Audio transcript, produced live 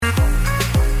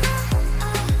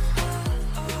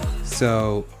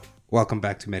So, welcome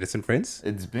back to Medicine Friends.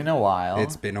 It's been a while.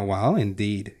 It's been a while,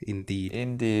 indeed.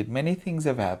 Indeed. Many things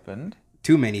have happened.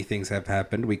 Too many things have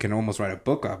happened. We can almost write a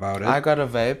book about it. I got a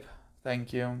vape.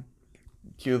 Thank you.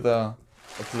 Cue the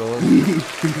applause.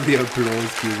 The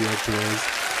applause, cue the applause.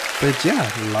 But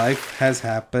yeah, life has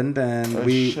happened and A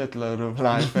shitload of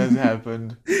life has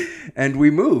happened. and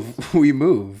we move. We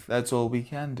move. That's all we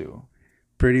can do.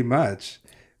 Pretty much.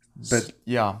 But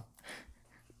yeah.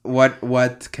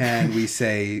 what can we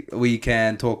say? We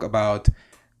can talk about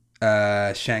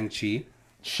Shang-Chi.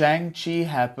 Shang-Chi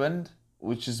happened,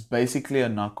 which is basically a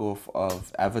knockoff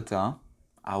of Avatar,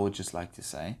 I would just like to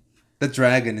say. The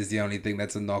dragon is the only thing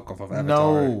that's a knockoff of Avatar.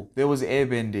 No, there was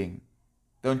airbending.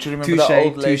 Don't you remember the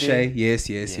old lady? Touche. Yes.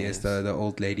 The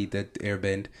old lady that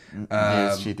airbend.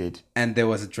 Yes, she did. And there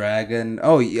was a dragon.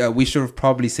 Oh, yeah, we should have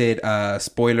probably said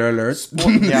spoiler alert.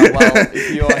 Yeah, well,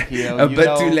 if you are here, a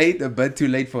bit too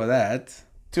late for that.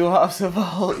 Two halves of a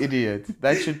whole idiot.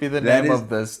 That should be the name of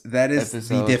this That is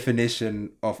episode. the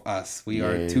definition of us. We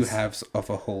are two halves of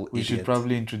a whole idiot. We should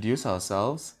probably introduce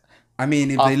ourselves. I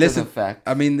mean, if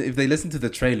they listen to the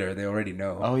trailer, they already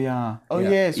know. Oh yeah. Oh yeah.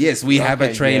 yes. Yes, we have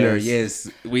a trailer. Yes,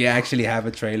 we actually have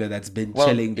a trailer that's been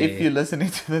chilling there. If you're listening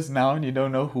to this now and you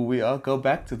don't know who we are, go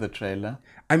back to the trailer.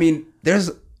 I mean, there's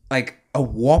like a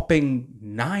whopping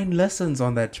 9 lessons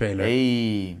on that trailer.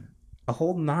 Hey. A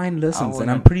whole 9 lessons, and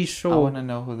I'm pretty sure. I want to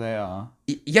know who they are.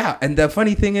 Yeah, and the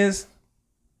funny thing is,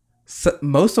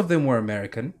 most of them were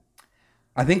American.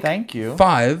 I think. Thank you.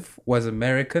 5 was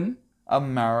American.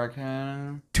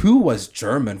 2 was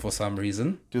German for some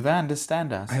reason. Do they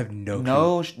understand us? I have no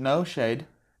clue. No shade.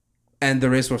 And the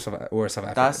rest were South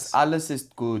Africans. Das alles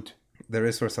ist gut. The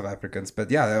rest were South Africans.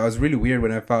 But yeah, it was really weird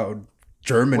when I found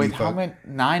Germany. Wait, how many?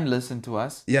 9 listen to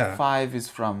us? Yeah. 5 is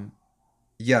from...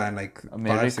 Yeah, and like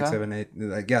America? 5, 6, 7, 8.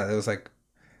 Like, yeah, it was like...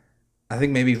 I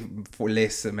think maybe for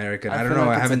less American. I don't know.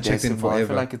 I haven't checked in forever. I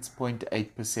feel like it's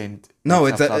 0.8%. No,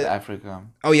 it's South Africa.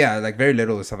 Oh yeah, like very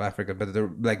little is South Africa, but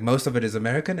like most of it is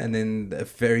American, and then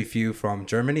very few from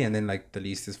Germany, and then like the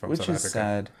least is from South Africa. Which is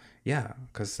sad. Yeah,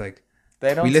 because like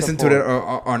they don't. We listened to it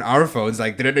on our phones.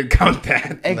 Like they didn't count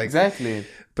that. Exactly. Like,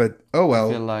 but oh well.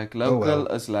 I feel like local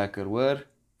is lekker. Word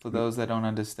for those that don't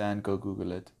understand, go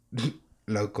Google it.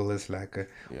 Local is lekker.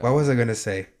 Yeah. What was I gonna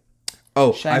say?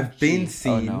 Oh, Shang-Chi.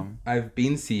 I've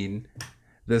been seeing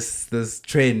this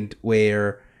trend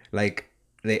where like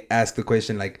they ask the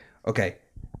question like, okay,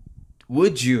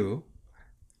 would you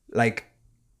like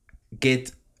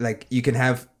get like you can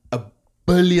have $1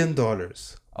 billion?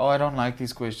 Oh, I don't like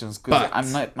these questions because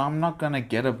I'm not gonna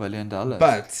get $1 billion.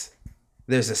 But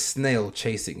there's a snail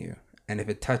chasing you, and if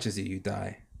it touches you, you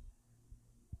die.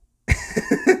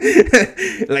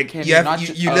 Like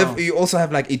you also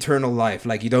have like eternal life,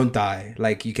 like you don't die,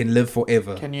 like you can live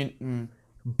forever.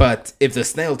 But if the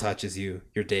snail touches you,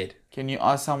 you're dead. Can you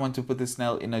ask someone to put the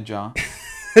snail in a jar?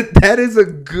 That is a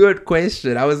good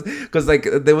question. Because like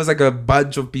there was like a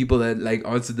bunch of people that like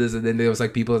answered this, and then there was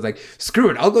like people that like, screw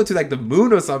it, I'll go to like the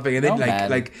moon or something, and then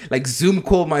like Zoom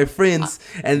call my friends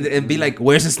and be like,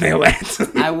 where's the snail at?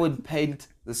 I would paint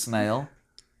the snail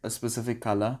a specific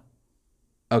color.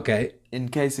 Okay. In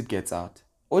case it gets out.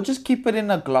 Or just keep it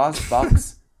in a glass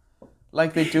box.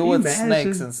 Like they do with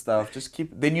snakes and stuff. Just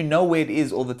then you know where it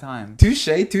is all the time. Touche.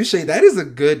 That is a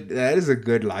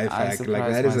good life hack.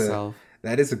 Like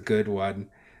that is a good one.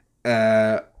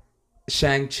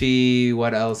 Shang-Chi,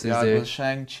 what else is there?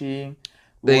 Shang-Chi.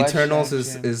 The Eternals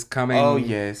is coming. Oh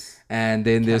yes. And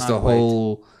then there's the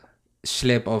whole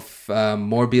schlep of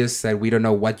Morbius that we don't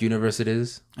know what universe it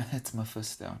is. It's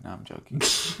Mephisto. No, I'm joking.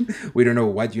 We don't know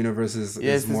what universe is Morbius.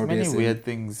 Yes, there's many weird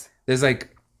things. There's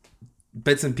like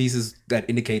bits and pieces that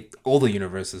indicate all the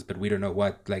universes, but we don't know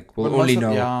what. Like we'll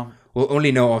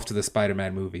only know after the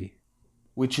Spider-Man movie.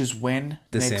 Which is when?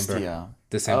 December. Next year.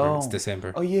 December. Oh. It's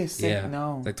December. Oh yes. Yeah.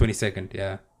 No. Like 22nd.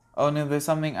 Yeah. Oh no, there's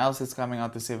something else that's coming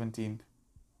out the 17th.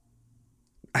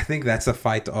 I think that's a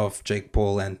fight of Jake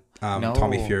Paul and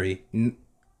Tommy Fury. No,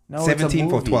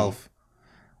 17th or 12th.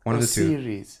 One of the two.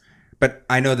 Series. But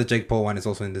I know the Jake Paul one is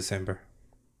also in December.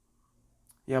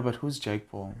 Yeah, but who's Jake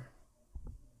Paul?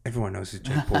 Everyone knows who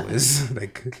Jake Paul is.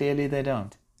 Like clearly they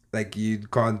don't. Like you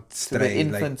can't stray. To the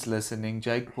infants listening,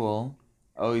 Jake Paul.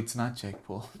 Oh, it's not Jake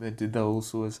Paul. They did the whole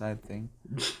suicide thing.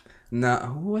 No,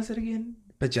 who was it again?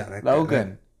 But yeah,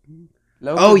 Logan.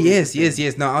 Logan. Oh yes.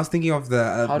 No, I was thinking of the.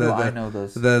 How do I know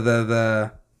this?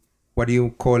 The what do you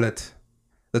call it?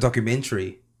 The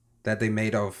documentary that they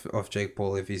made of Jake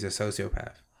Paul if he's a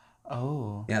sociopath.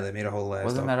 Oh. Yeah, they made a whole.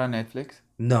 Wasn't that on Netflix?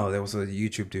 No, there was a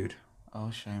YouTube dude.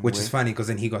 Oh shame. Which is funny because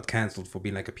then he got cancelled for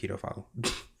being like a pedophile.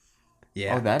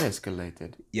 Yeah. Oh, that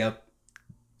escalated. Yep.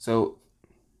 So,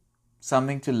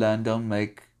 something to learn. Don't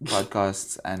make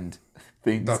podcasts and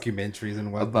things Documentaries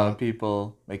and whatnot. about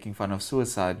people making fun of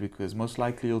suicide, because most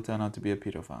likely you'll turn out to be a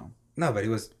pedophile. No, but he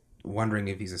was wondering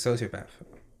if he's a sociopath.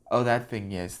 Oh, that thing,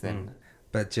 yes, then.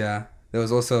 But yeah, there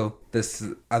was also this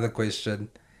other question.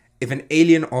 If an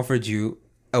alien offered you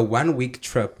a 1-week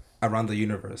trip around the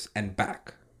universe and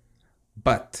back,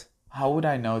 but How would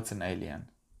I know it's an alien?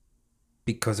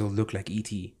 because it will look like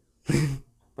E.T.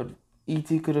 But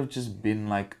E.T. could have just been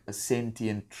like a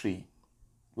sentient tree.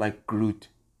 Like Groot.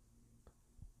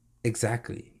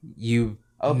 Exactly. You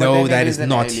Oh, but know then it that is is an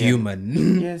not alien.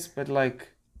 human. Yes, but like...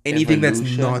 Anything that's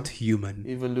evolution, not human.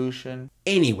 Evolution.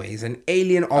 Anyways, an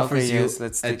alien offers yes, you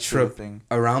let's a stick to the trip thing.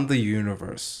 around the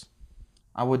universe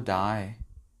I would die.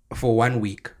 for 1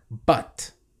 week,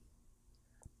 but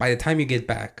by the time you get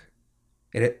back,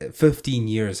 15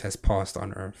 years has passed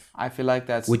on Earth. I feel like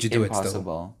that's Would you do it still?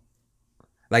 impossible.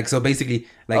 Like, so basically,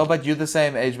 like, Oh, but you're the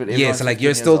same age, but yeah, everyone's so like 15 you're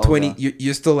years still 20, older.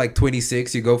 you're still like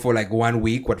 26, you go for like 1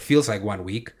 week, what feels like 1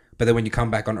 week, but then when you come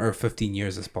back on Earth, 15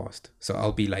 years has passed. So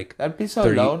I'll be like, That'd be so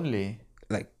 30 lonely.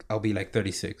 I'll be like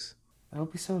 36. That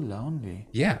would be so lonely.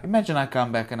 Yeah. Imagine I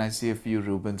come back and I see a few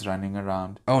Rubens running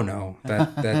around. Oh no,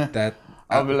 that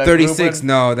I'll be like, 36. Ruben-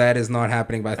 No, that is not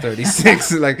happening by 36. that's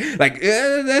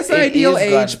the It ideal is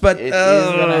age, gonna- but it is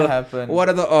gonna happen. what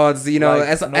are the odds? You know, Like,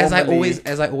 as I normally-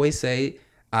 always say,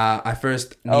 I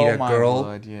first need Oh a my girl,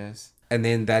 word, yes. and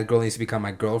then that girl needs to become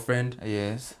my girlfriend,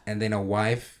 Yes. and then a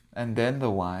wife, And then the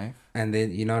wife, and then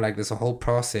like there's a whole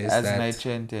process as that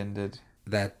nature intended.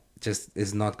 that just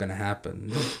is not gonna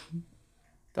happen.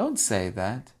 Don't say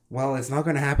that. Well, it's not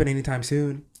gonna happen anytime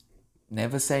soon.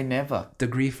 Never say never.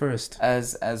 Degree first.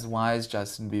 As wise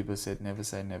Justin Bieber said, never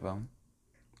say never.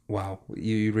 Wow,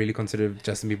 you really consider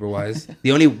Justin Bieber wise?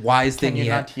 The only wise thing Can you he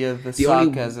not had, hear the the only-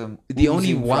 sarcasm? the only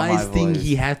oozing from wise my thing voice?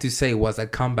 he had to say was a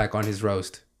comeback on his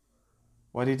roast.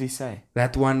 What did he say?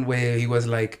 That one where he was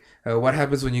like, "What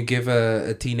happens when you give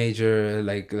a teenager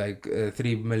like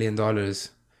 $3 million?"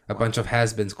 A bunch of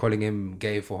has-beens calling him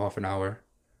gay for half an hour.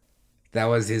 That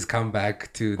was his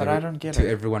comeback to But I don't get to it.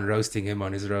 everyone roasting him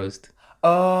on his roast.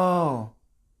 Oh.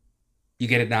 You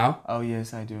get it now? Oh,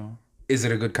 yes, I do. Is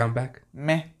it a good comeback?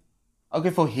 Meh. Okay,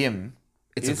 for him.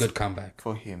 It's a good comeback.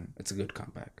 For him. It's a good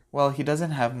comeback. Well, he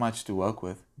doesn't have much to work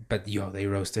with. But they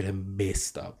roasted him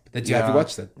messed up. Have you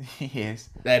watched that? Yes.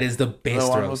 That is the best The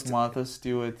one roast. with Martha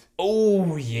Stewart.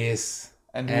 Oh yes.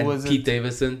 And who was Pete it?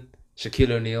 Davidson,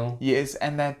 Shaquille O'Neal, Yes,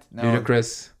 and that... No.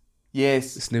 Ludacris.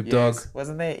 Yes. Snoop yes. Dogg.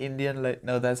 Wasn't there Indian...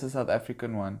 No, that's a South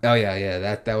African one. Oh yeah.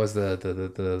 That was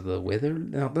the weather.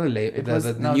 No,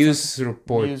 the no, news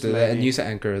report. news The lady. news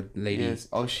anchor lady. Yes.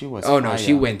 Oh, she was Oh no,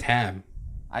 she fire. went ham.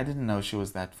 I didn't know she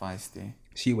was that feisty.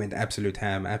 She went absolute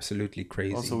ham, absolutely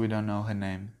crazy. Also, we don't know her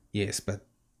name. yes, but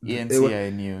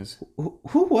ENCA News.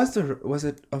 who was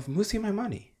it of Musi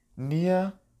Maimani?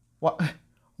 Nia? What?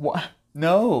 What?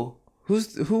 No. Who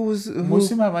was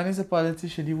Musi Maimani is a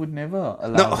politician. He would never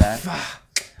allow No, that.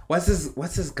 what's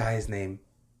this guy's name?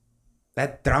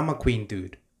 That drama queen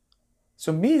dude.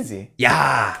 So Mizi?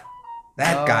 Yeah,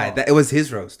 that No. guy. It was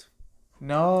his roast.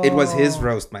 No. It was his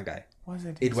roast, my guy. Was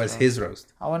it? It was roast? his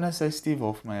roast. I want to say Steve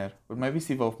Hofmeyer, but maybe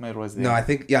Steve Hofmeyer was there. No, I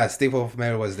think Steve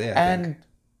Hofmeyer was there. I think. And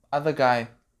other guy,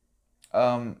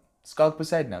 Skalk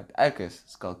Poseidnout. Ek is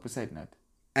Skalk Poseidnout.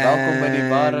 Welkom by die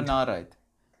ware narheid.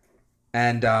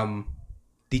 And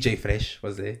DJ Fresh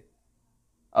was there,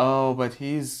 Oh, but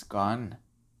he's gone.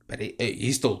 but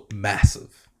he's still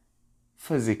massive.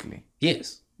 Physically.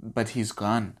 Yes, But he's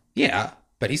gone. yeah,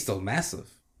 but he's still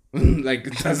massive. Like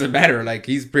it doesn't matter. Like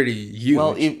he's pretty huge.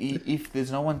 Well, if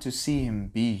there's no one to see him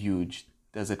be huge,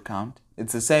 does it count?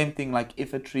 It's the same thing like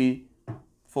if a tree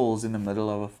falls in the middle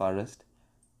of a forest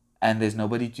and there's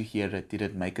nobody to hear it, did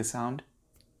it make a sound?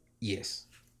 yes,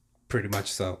 pretty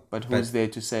much so. But who's there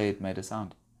to say it made a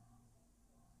sound?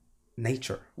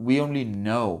 nature? We only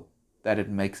know that it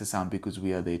makes a sound because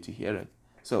we are there to hear it.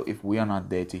 So if we are not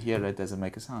there to hear it, does it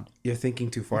make a sound? You're thinking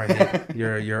too far ahead.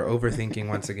 you're overthinking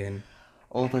once again.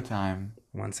 All the time.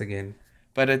 Once again.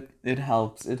 But it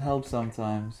helps. It helps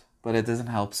sometimes. But it doesn't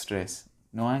help stress.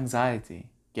 No anxiety.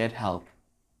 Get help.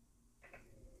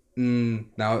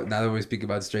 Now that we speak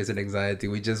about stress and anxiety,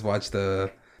 we just watched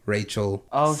the Rachel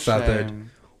Oh, Southard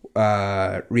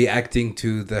shame. reacting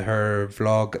to her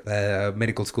vlog.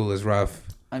 Medical school is rough.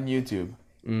 On YouTube.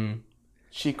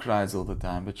 She cries all the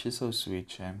time, but she's so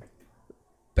sweet, shame.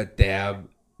 But damn,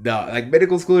 no, like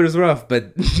medical school is rough,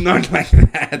 but not like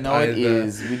that. No, it either.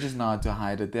 is. We just know how to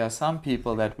hide it. There are some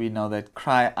people that we know that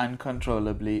cry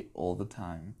uncontrollably all the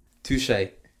time. Touche.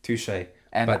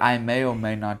 And But- I may or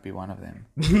may not be one of them.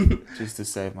 Just to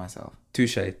save myself.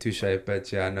 Touche.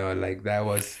 But yeah, no, like that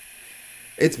was.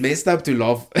 It's messed up to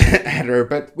laugh at her,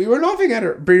 but we were laughing at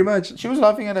her pretty much. She was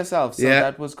laughing at herself, so Yeah.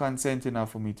 that was consent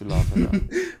enough for me to laugh at her.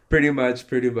 Pretty much.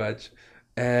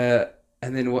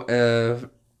 And then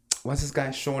what's this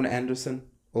guy? Sean Anderson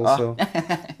also.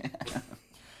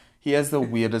 He has the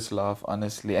weirdest laugh,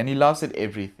 honestly. And he laughs at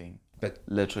everything. But-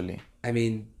 literally. I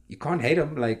mean, you can't hate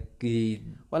him. Like he.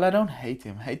 Well, I don't hate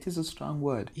him. Hate is a strong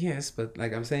word. Yes, but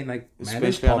like I'm saying, like man is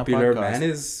Especially on a popular, podcast. man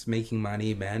is making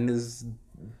money, man is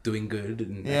doing good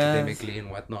and Yes. academically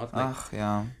and whatnot. Like,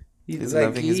 Yeah. he's He's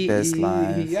living his best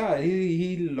life.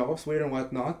 He laughs weird and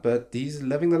whatnot, but he's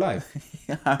living the life.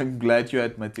 I'm glad you're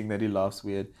admitting that he laughs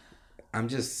weird. I'm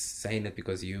just saying it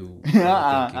because you.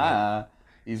 are thinking it.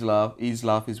 His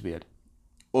laugh is weird.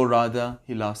 Or rather,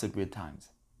 he laughs at weird times.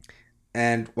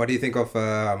 And what do you think of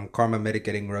Karma Medic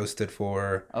getting roasted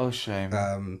for Oh, shame.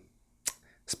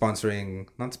 sponsoring?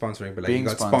 Not sponsoring, but like Being he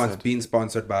got sponsored. being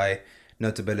sponsored by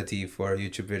Notability for a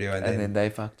YouTube video, and then they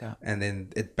fucked up. and then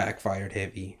it backfired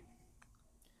heavy.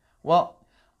 Well,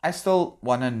 I still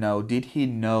want to know, did he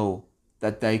know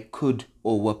that they could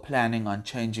or were planning on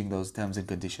changing those terms and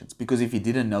conditions? Because if he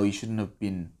didn't know, he shouldn't have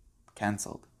been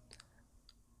cancelled.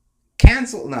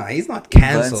 Cancelled? Nah, he's not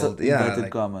cancelled. Inverted Yeah,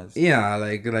 commas.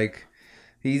 like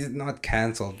he's not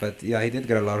cancelled, but yeah, he did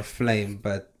get a lot of flame.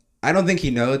 But I don't think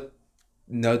he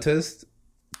noticed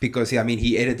because he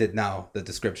edited now the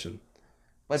description.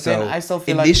 But So then I still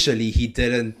feel like... initially he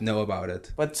didn't know about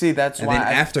it, But see, that's and why... then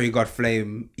after he got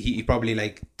flame, he probably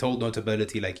like told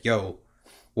Notability like, "Yo,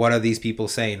 what are these people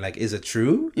saying? Like, is it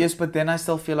true?" Yes, but then I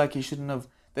still feel like he shouldn't have...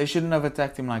 They shouldn't have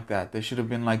attacked him like that. They should have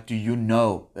been like, do you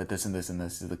know that this and this and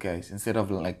this is the case? Instead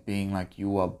of like being like,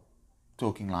 you are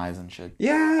talking lies and shit.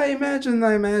 Yeah, I imagine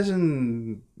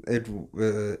it.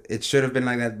 It should have been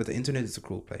like that, but the internet is a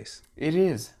cruel place. It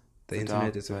is. The It's a internet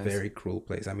dark is a place. very cruel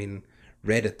place. I mean,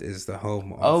 Reddit is the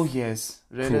home of. Oh, yes.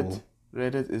 Reddit. Cool.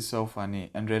 Reddit is so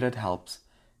funny. And Reddit helps.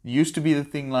 It used to be the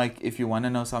thing like, if you want to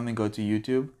know something, go to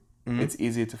YouTube. Mm-hmm. It's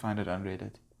easier to find it on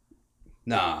Reddit.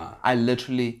 Nah. I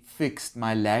literally fixed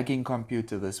my lagging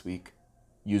computer this week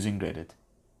using Reddit.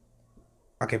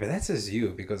 Okay, but that's just you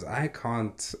because I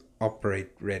can't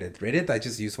operate Reddit. Reddit I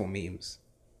just use for memes.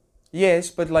 Yes,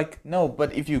 but like, no,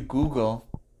 but if you Google,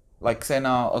 like say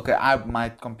now, okay, my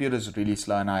computer's really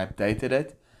slow and I updated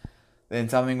it. Then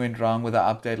something went wrong with the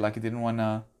update, like it didn't want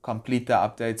to complete the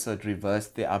update, so it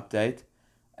reversed the update.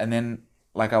 And then,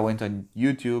 like I went on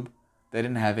YouTube, they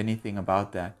didn't have anything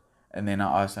about that. And then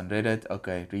I asked on Reddit,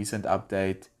 okay, recent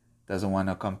update, doesn't want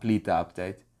to complete the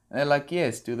update. And they're like,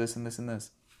 yes, do this and this and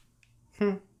this.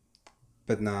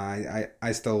 But nah,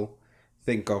 I still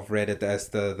think of Reddit as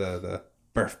the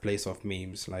birthplace of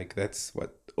memes. Like that's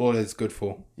what all it's good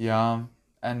for. Yeah,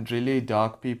 and really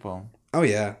dark people. Oh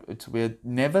yeah. It's weird.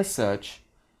 Never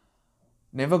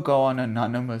go on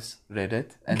anonymous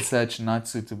Reddit and search not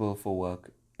suitable for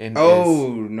work.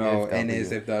 Oh no,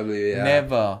 NSFW. NSFW. Yeah.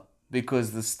 Never,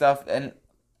 because the stuff, and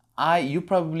you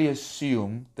probably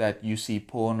assume that you see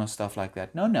porn or stuff like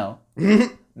that. No.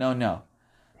 No.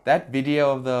 That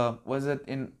video of was it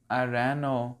in Iran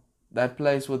or that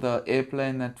place with the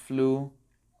airplane that flew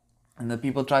and the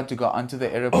people tried to go onto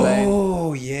the airplane?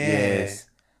 Oh yeah. Yes.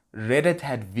 Reddit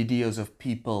had videos of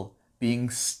people being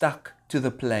stuck to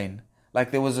the plane.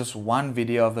 Like there was this one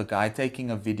video of the guy taking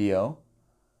a video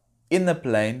in the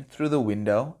plane through the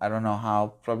window. I don't know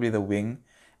how, probably the wing.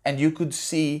 And you could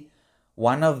see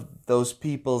one of those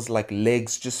people's like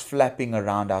legs just flapping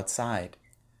around outside.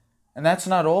 And that's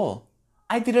not all.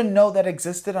 I didn't know that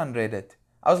existed on Reddit.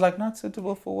 I was like, not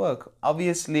suitable for work.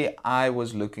 Obviously, I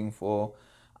was looking for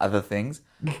other things.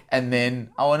 And then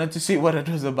I wanted to see what it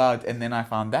was about. And then I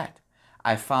found that.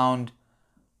 I found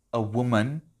a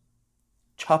woman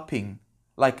chopping.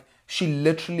 Like, she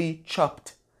literally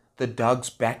chopped the dog's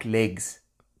back legs.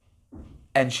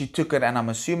 And she took it, and I'm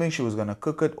assuming she was going to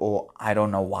cook it, or I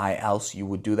don't know why else you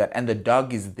would do that. And the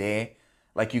dog is there.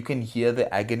 Like, you can hear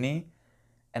the agony.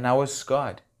 And I was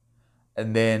scarred.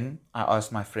 And then I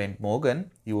asked my friend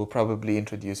Morgan, he will probably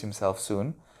introduce himself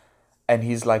soon. And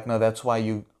he's like, no, that's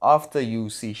why after you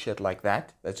see shit like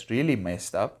that, that's really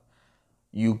messed up,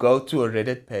 you go to a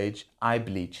Reddit page, eye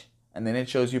bleach. And then it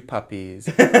shows you puppies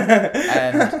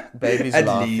and babies At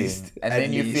laughing. least, And at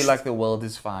then you least. feel like the world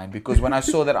is fine. Because when I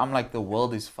saw that, I'm like, the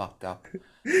world is fucked up.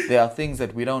 There are things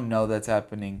that we don't know that's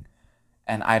happening.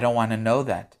 And I don't want to know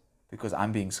that because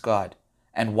I'm being scarred.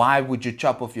 And why would you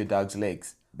chop off your dog's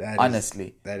legs?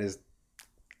 Honestly. That is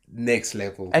next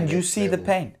level. And you next see the level.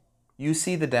 pain. You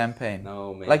see the damn pain.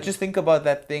 No, man. Like, just think about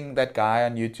that guy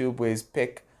on YouTube where his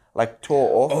pick like tore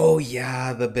off. Oh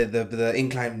yeah, the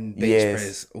incline bench Yes.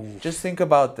 press. Ooh. Just think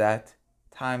about that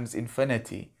times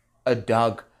infinity. A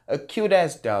dog, a cute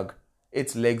ass dog,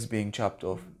 its legs being chopped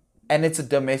off. And it's a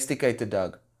domesticated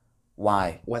dog.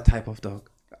 Why? What type of dog?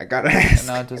 I gotta ask.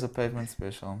 No, it was a pavement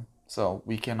special. So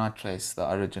we cannot trace the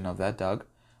origin of that dog,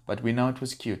 but we know it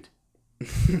was cute.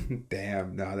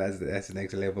 Damn, no, that's the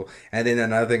next level. And then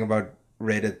another thing about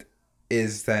Reddit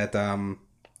is that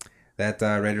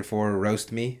Reddit for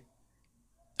roast me.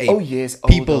 Hey, Oh yes,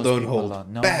 people those don't people hold are-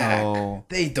 no, back. no.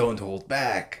 They don't hold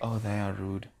back. Oh, they are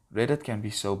rude. Reddit can be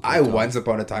so I brutal. once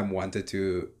upon a time wanted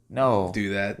to No.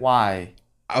 do that. Why?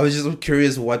 I was just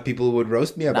curious what people would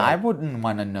roast me No, I about. wouldn't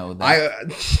want to know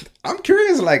that. I'm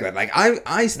curious like that. Like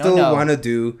I still No. want to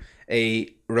do a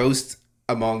roast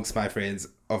amongst my friends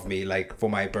of me, like for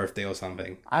my birthday or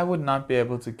something. I would not be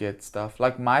able to get stuff.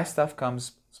 Like my stuff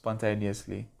comes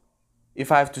spontaneously.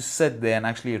 If I have to sit there and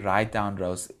actually write down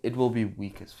roast, it will be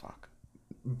weak as fuck.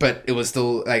 But it was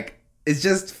still like it's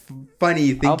just funny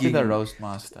thinking. I'll be the roast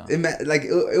master. Like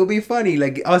it'll be funny,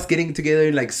 like us getting together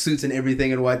in like suits and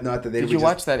everything and whatnot. And then Did we you just,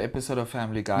 watch that episode of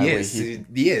Family Guy? Yes, Where he,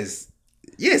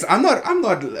 yes. I'm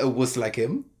not a wuss like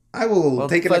him. I will well,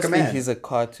 take it like a firstly, man. he's a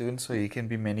cartoon, so he can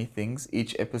be many things.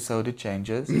 Each episode it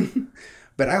changes.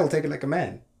 But I will take it like a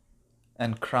man.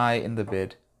 And cry in the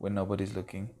bed when nobody's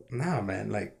looking. Nah,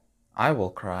 man. I will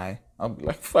cry. I'll be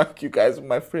like, fuck, you guys are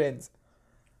my friends.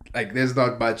 Like there's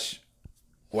not much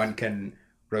one can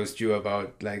roast you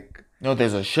about. Like No,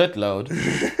 there's a shitload.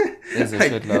 There's a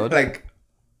shitload. Like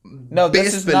No,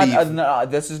 this is best believe.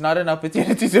 this is not an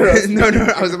opportunity to roast. no.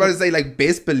 I was about to say like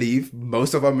best believe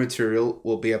most of our material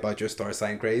will be about your star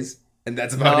sign craze. And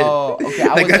that's about No, it. okay, I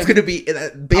like was that's like- gonna be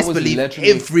best was believe. literally-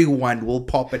 Everyone will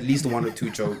pop at least one or two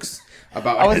jokes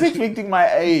about. I was it. expecting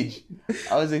my age.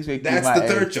 I was expecting That's my the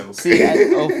third age. joke. See,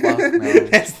 oh fuck no.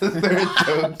 That's the third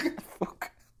joke.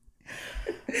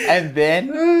 And then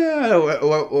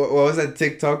What was that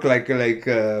TikTok like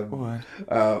what?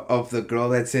 of the girl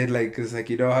that said like it's like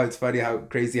you know how it's funny how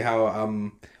crazy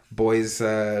how boys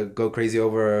go crazy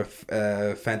over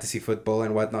fantasy football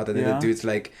and whatnot and then Yeah. the dude's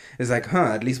like it's like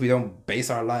at least we don't base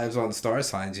our lives on star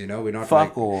signs, you know, we're not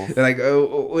Fuck like off. they're like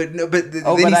no but then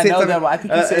Oh, he but I said know something, that. I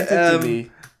think he sent it to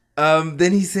me.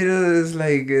 then he said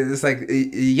it's like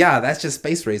yeah, that's just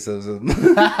space racism.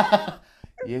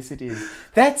 Yes, it is.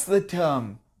 That's the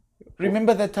term.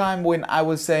 Remember the time when I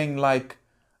was saying like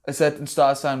a certain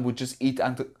star sign would just eat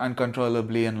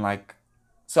uncontrollably and like,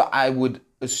 so I would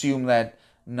assume that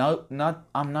I'm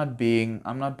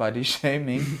not body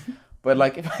shaming, but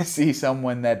like if I see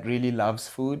someone that really loves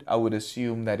food, I would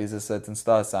assume that is a certain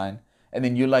star sign, and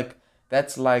then you're like,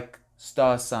 that's like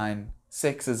star sign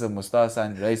sexism or star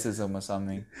sign racism or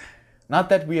something. Not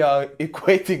that we are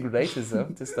equating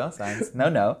racism to star signs.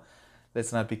 No.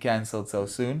 Let's not be cancelled so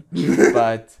soon.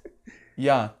 But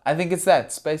yeah, I think it's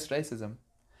that, space racism.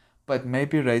 But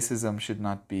maybe racism should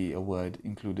not be a word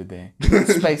included there.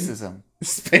 Spacism.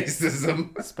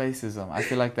 Spacism. I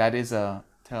feel like that is a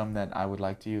term that I would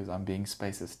like to use. I'm being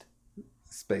spacist.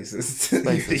 Spacist.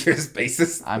 Spacist. You're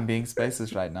spacist. I'm being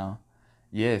spacist right now.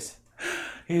 Yes.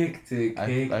 Hectic.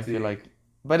 I feel like,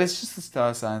 but it's just the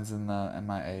star signs and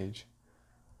my age.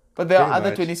 But there are Pretty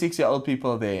other much. 26-year-old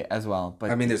people there as well. But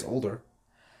I mean, there's older.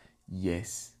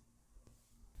 yes.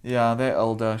 Yeah, they're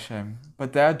older, shame.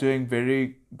 But they're doing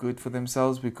very good for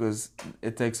themselves because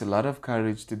it takes a lot of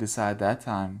courage to decide that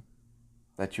time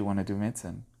that you want to do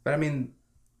medicine. But I mean,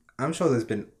 I'm sure there's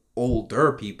been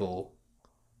older people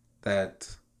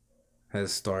that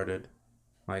has started.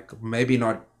 Like, maybe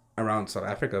not around South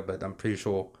Africa, but I'm pretty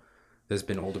sure there's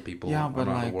been older people Yeah, but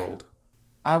around like- the world.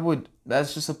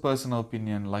 That's just a personal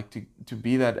opinion. Like to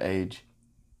be that age,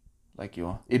 like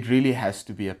it really has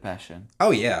to be a passion.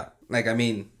 Oh, yeah. Like, I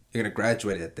mean, you're going to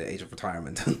graduate at the age of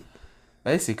retirement.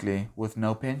 Basically, with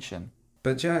no pension.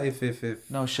 But yeah, if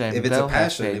No shame. if it's They'll a have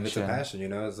passion, if it's a pension. passion, you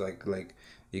know, it's like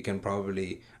you can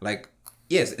probably like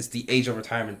yes, it's the age of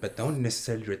retirement, but don't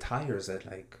necessarily retires at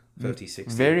like 50,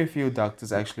 60. Very few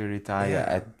doctors actually retire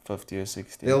Yeah. at 50 or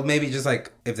 60. They'll maybe just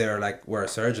like if they're like were a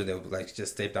surgeon, they'll like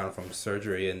just step down from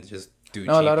surgery and just do.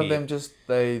 No, a lot GP. of them just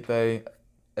they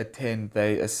attend,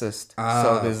 they assist. Ah.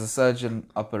 So there's a surgeon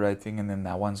operating, and then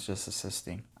that one's just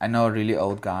assisting. I know a really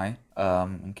old guy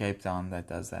in Cape Town that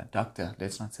does that. Doctor,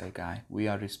 let's not say guy. We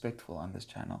are respectful on this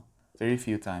channel. Very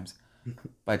few times,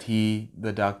 but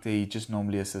the doctor, he just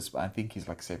normally assists. I think he's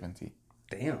like 70.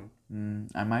 Damn.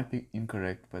 I might be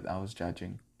incorrect, but I was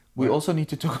judging. We also need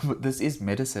to talk about this. Is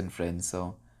medicine, friends?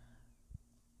 So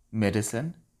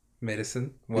medicine.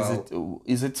 Medicine. Well,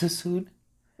 Is it too soon?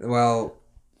 well,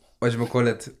 what you call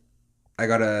it? I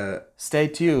gotta. Stay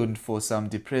tuned for some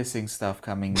depressing stuff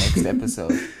coming next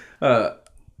episode.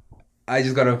 I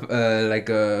just got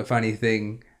a funny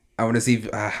thing. I want to see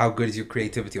how good is your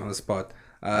creativity on the spot.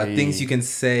 Things you can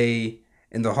say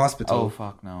in the hospital. Oh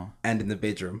fuck no! And in the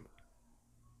bedroom.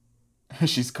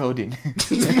 She's coding.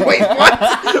 Wait, what?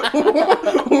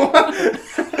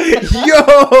 Yo!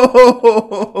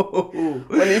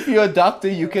 Well, if you're a doctor,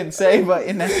 you can save her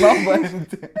in that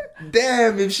moment.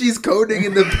 Damn, if she's coding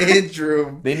in the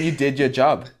bedroom. Then you did your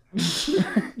job.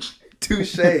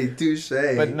 Touche.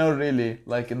 But no, really.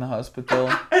 Like in the hospital.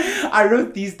 I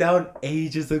wrote these down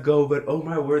ages ago, but oh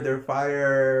my word, they're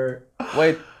fire.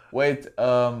 Wait,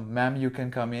 ma'am, you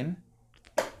can come in.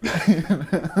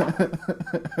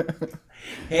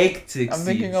 Hectic. I'm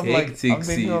thinking of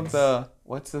the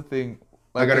what's the thing?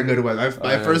 Like, I got a good one.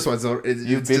 My first one's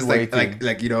it's just like a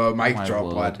mic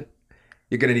drop one.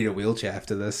 You're gonna need a wheelchair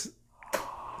after this.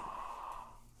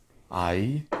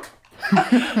 Aye.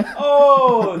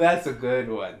 Oh, that's a good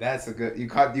one. You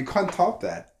can't top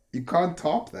that. You can't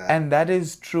top that. And that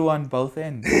is true on both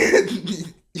ends.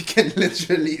 You can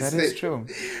literally That say is true.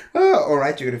 Oh, all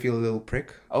right, you're gonna feel a little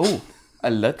prick. Oh, a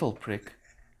little prick.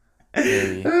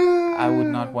 Really. I would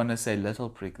not want to say little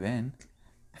prick then.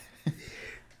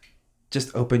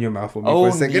 Just open your mouth for me for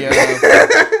a second.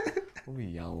 Oh,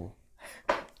 yo.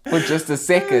 For just a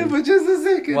second.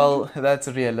 Well, that's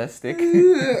realistic.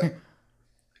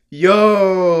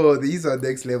 Yo, these are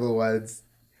next level ones.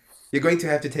 You're going to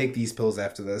have to take these pills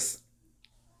after this.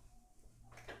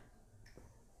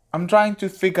 I'm trying to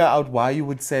figure out why you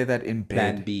would say that in bed.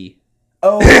 Plan B.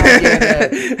 Oh, I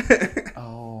get it.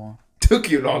 Oh. Took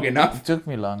you long enough. It took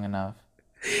me long enough.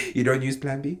 You don't use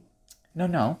Plan B?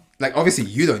 No. Like, obviously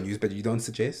you don't use, but you don't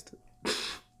suggest?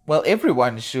 Well,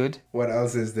 everyone should. What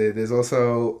else is there? There's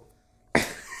also...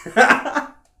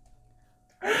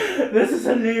 This is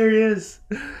hilarious.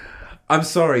 I'm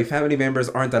sorry, family members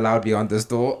aren't allowed beyond this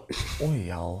door. Oh,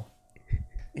 y'all.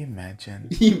 Imagine.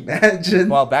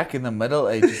 Well, back in the Middle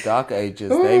Ages, Dark Ages,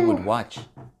 they would watch.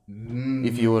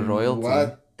 If you were royalty.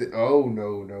 What? Oh,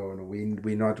 no.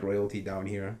 We're not royalty down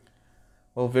here.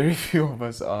 Well, very few of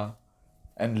us are.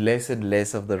 And less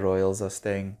of the royals are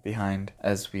staying behind,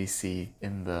 as we see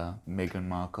in the Meghan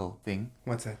Markle thing.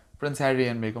 What's that? Prince Harry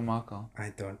and Meghan Markle.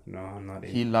 I don't know. I'm not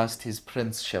in. He lost his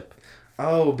princeship.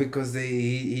 Oh, because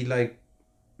he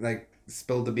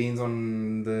spilled the beans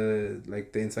on the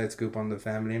inside scoop on the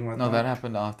family and whatnot. No, that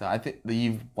happened after. I think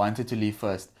he wanted to leave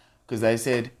first because they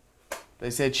said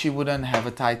she wouldn't have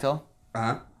a title.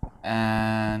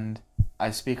 And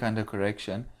I speak under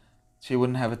correction. She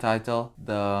wouldn't have a title.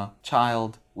 The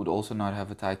child would also not have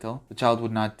a title. The child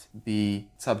would not be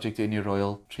subject to any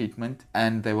royal treatment.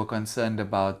 And they were concerned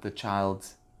about the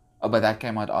child's... Oh, but that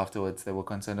came out afterwards. They were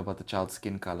concerned about the child's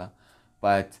skin color.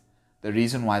 But the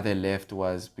reason why they left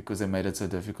was because they made it so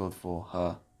difficult for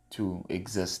her to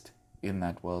exist in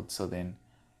that world. So then...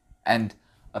 And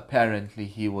apparently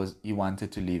he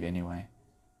wanted to leave anyway.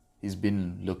 He's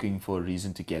been looking for a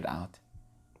reason to get out.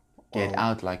 Get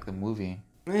Out, like the movie.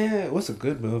 Yeah, it was a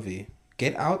good movie.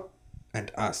 Get Out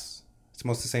and Us. It's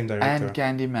most the same director. And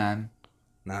Candyman.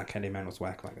 Nah, Candyman was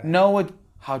whack like that. No,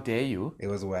 how dare you? It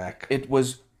was whack. It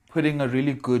was putting a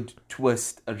really good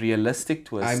twist, a realistic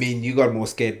twist. I mean, you got more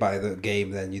scared by the game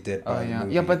than you did by the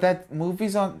movie. Yeah, but that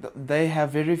movies they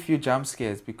have very few jump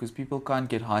scares because people can't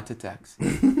get heart attacks.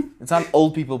 It's not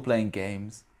old people playing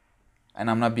games. And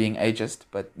I'm not being ageist,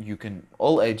 but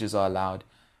all ages are allowed.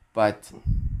 But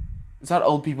it's not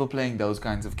old people playing those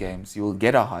kinds of games. You will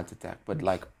get a heart attack, but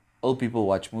old people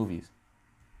watch movies.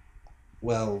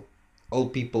 Well,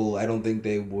 old people, I don't think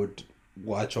they would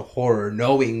watch a horror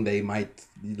knowing they might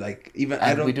We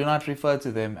do not refer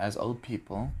to them as old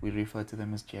people. We refer to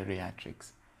them as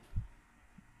geriatrics.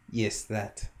 Yes,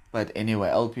 that. But anyway,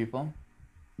 old people.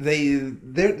 They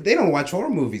don't watch horror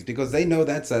movies because they know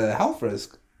that's a health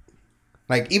risk.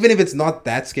 Even if it's not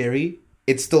that scary,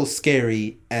 it's still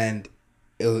scary and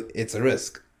it's a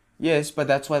risk. Yes, but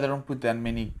that's why they don't put that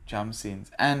many jump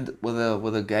scenes. And with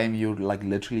a game, you're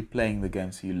literally playing the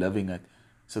game, so you're living it.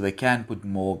 So they can put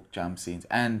more jump scenes,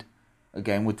 and a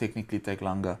game would technically take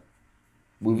longer.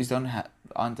 Movies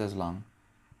aren't as long.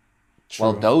 True.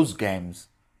 Well, those games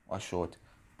are short,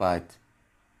 but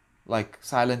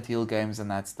Silent Hill games and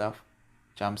that stuff,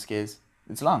 jump scares,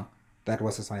 it's long. That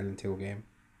was a Silent Hill game.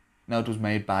 No, it was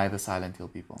made by the Silent Hill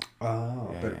people. Oh,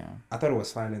 yeah, but yeah. I thought it was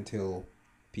Silent Hill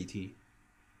PT.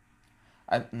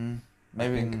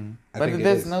 Maybe. But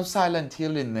there's no Silent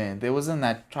Hill in there. There wasn't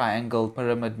that triangle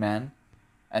pyramid man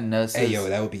and nurses. Hey, yo,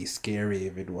 that would be scary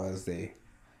if it was there.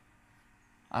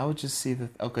 I would just see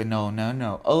okay,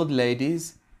 no. Old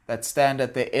ladies that stand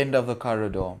at the end of the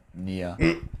corridor. Nia.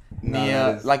 No, Nia,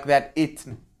 that is- like that It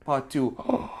Part 2.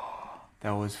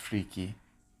 That was freaky.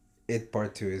 It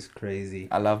Part 2 is crazy.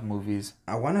 I love movies.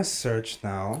 I want to search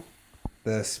now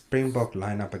the Springbok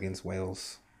lineup against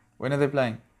Wales. When are they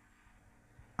playing?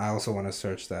 I also want to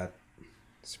search that.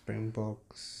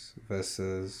 Springboks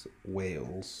versus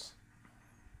Wales.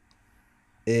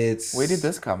 It's Where did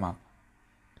this come up?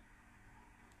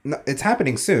 No, it's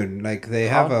happening soon. Like they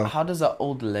How, have a. how does an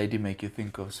old lady make you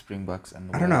think of Springboks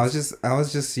and I don't know. I Wales?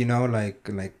 was just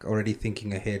like already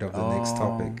thinking ahead of the next Oh.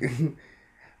 topic.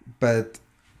 But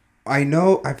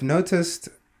I've noticed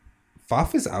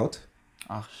Faf is out.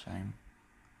 Oh, shame.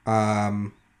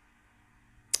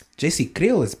 JC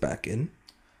Kriel is back in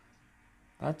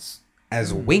That's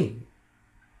as wing,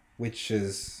 which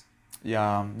is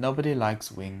yeah. Nobody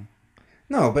likes Wing.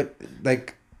 no, but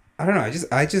like I don't know.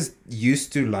 I just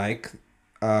used to like.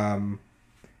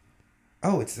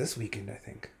 Oh, it's this weekend, I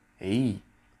think. Hey.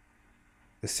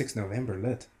 The 6th November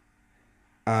lit.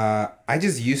 I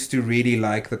just used to really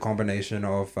like the combination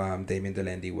of Damien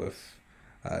Delandy with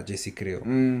JC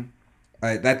Kriel.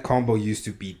 That combo used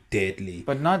to be deadly.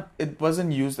 But not. It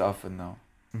wasn't used often though.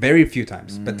 Very few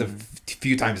times, but the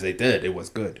few times they did, it was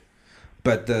good.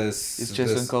 But Is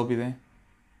Jason Colby there?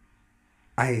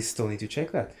 I still need to check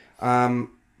that.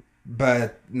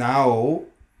 But now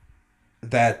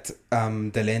that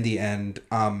Delandy and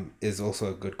is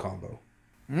also a good combo.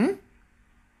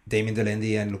 Damien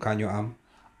Delandy and Lucanio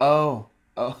Oh,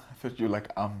 I thought you were like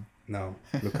No,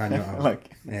 Lucanio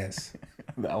like yes.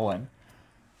 that one.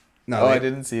 No, Oh, they- I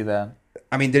didn't see that.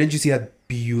 I mean, didn't you see that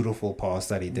beautiful pass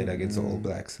that he did against the All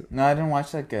Blacks? No, I didn't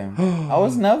watch that game. I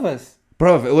was nervous.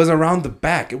 Bro, it was around the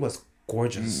back. It was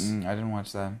gorgeous. I didn't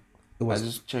watch that. It was I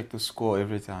just check the score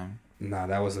every time. Nah,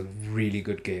 that was a really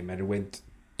good game, and it went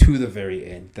to the very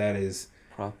end. That is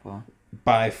Proper.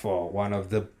 by far one of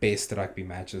the best rugby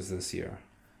matches this year.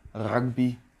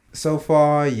 Rugby. So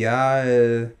far,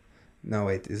 yeah. No,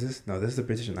 wait, is this? No, this is the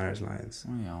British and Irish Lions.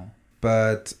 Oh, yeah.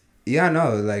 But yeah,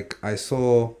 no, like I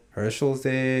saw Herschel's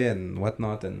there and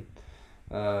whatnot, and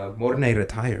Mornay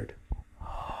retired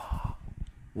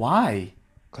Why?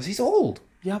 because he's old.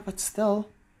 Yeah, but still.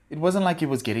 It wasn't like it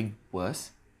was getting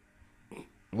worse.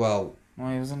 Well, No,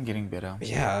 it wasn't getting better.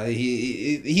 yeah,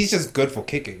 he's just good for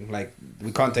kicking. Like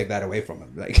we can't take that away from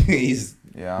him. Like he's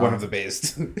Yeah. one of the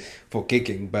best for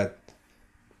kicking, but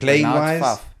But playing now it's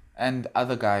wise, Faf. And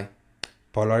other guy.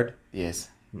 Pollard. Yes.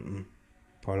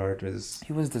 Pollard is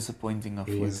He was disappointing a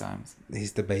few times.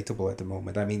 he's debatable at the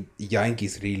moment. I mean,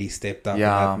 Yankees really stepped up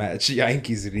Yeah. in that match.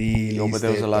 Yankees really Yo, but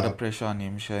there was a stepped lot up. of pressure on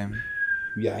him, shame.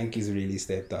 Yankees really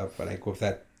stepped up, like with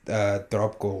that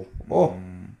drop goal. Oh,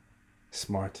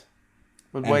 smart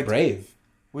But and wait, brave.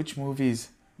 which movies?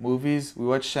 Movies? We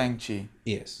watched Shang-Chi.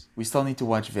 Yes, We still need to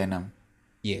watch Venom.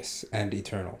 yes, and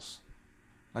Eternals.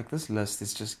 Like this list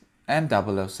is just... And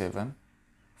 007.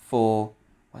 For...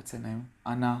 What's her name?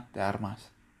 Ana de Armas.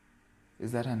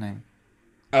 Is that her name?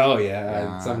 Oh yeah,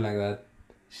 Yeah. something like that.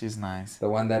 She's nice. The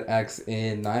one that acts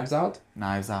in Knives Out.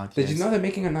 Knives Out. Did yes. you know they're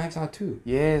making a Knives Out too?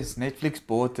 Yes, Netflix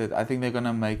bought it. I think they're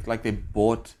gonna make... Like they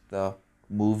bought the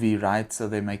movie rights, so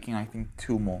they're making, I think,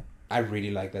 2 more. I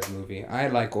really like that movie. I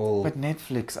like all. But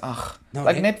Netflix, ugh. No,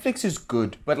 like Netflix is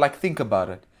good, but like think about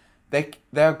it.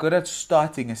 They're good at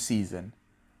starting a season,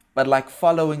 but like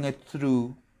following it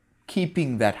through,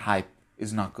 keeping that hype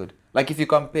is not good. Like if you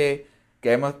compare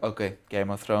Game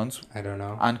of Thrones, I don't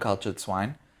know. uncultured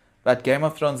swine, but Game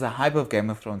of Thrones, the hype of Game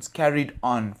of Thrones carried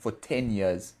on for 10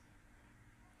 years.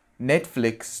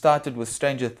 Netflix started with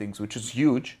Stranger Things, which was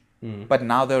huge, but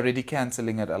now they're already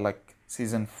cancelling it at like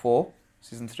season 4,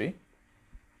 season 3.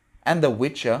 And The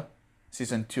Witcher,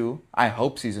 season 2. I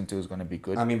hope season 2 is going to be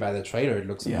good. I mean, by the trailer, it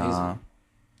looks amazing.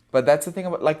 But that's the thing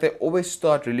about, like, they always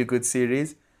start really good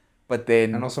series, but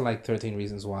then... And also, like 13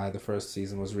 Reasons Why, the first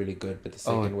season was really good, but the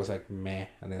second was like meh,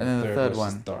 and then the third was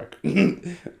one. just dark.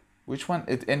 Which one?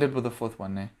 It ended with the 4th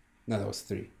one, eh? No, that was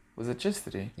 3. Was it just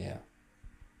 3? Yeah.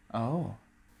 Oh.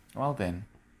 Well then.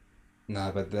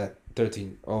 No, but that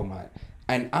 13, oh my.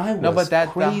 And I was No, but that-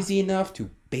 crazy enough to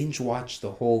binge watch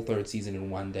the whole 3rd season in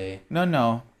one day.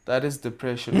 No. That is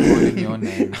depression calling your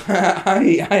name.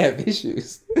 I have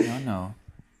issues No.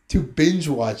 to binge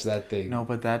watch that thing. No,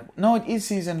 but that... No, it is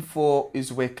season 4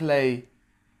 is where Clay...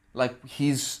 Like,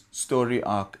 his story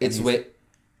arc... It's and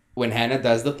when Hannah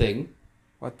does the thing.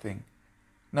 What thing?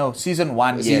 No, season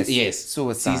 1, Yes. yes.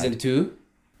 Suicide. Season 2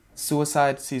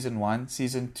 Suicide, season 1.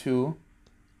 Season 2...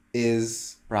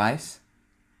 is Bryce.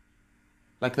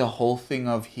 Like the whole thing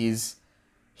of his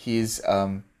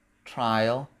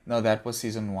trial. No, that was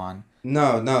season 1.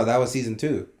 No, that was season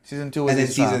 2. Season 2 was And then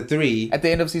his trial. season 3. At the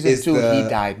end of season is 2, he the-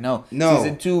 died. No. No.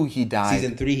 Season 2, he died.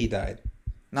 Season 3, he died.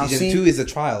 Now, season 2 is a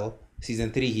trial.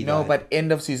 Season 3, he died. No, but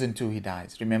end of season 2, he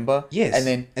dies. Remember? Yes.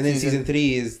 And then season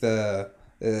 3 is the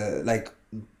like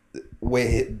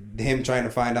where him trying to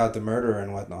find out the murderer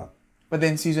and whatnot. But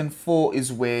then season 4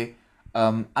 is where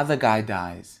other guy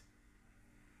dies.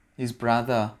 His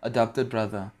brother, adopted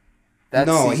brother. That's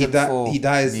season 4. He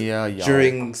dies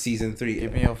during season 3.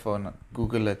 Give me your phone.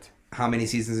 Google it. How many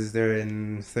seasons is there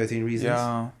in 13 Reasons?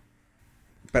 Yeah.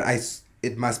 But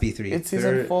it must be 3. It's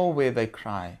season 4 where they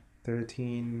cry.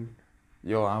 13.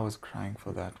 Yo, I was crying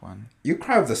for that one. You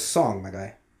cry with the song, my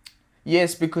guy.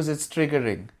 Yes, because it's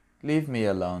triggering. Leave me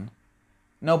alone.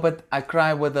 No, but I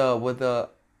cry with the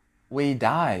where he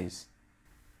dies.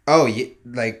 Oh, yeah,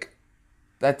 like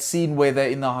that scene where they're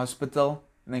in the hospital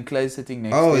and then Clay's sitting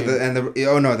next to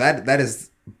him. That is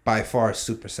by far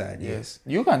super sad. Yes.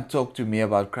 You can't talk to me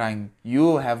about crying.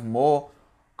 You have more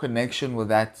connection with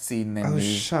that scene than me. Oh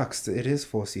shucks, it is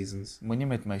 4 seasons. Moenie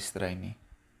met my strei nie.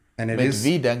 And it met is.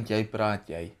 Wie dink jy praat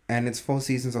jy? And it's 4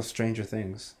 seasons of Stranger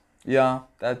Things. Yeah,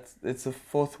 it's the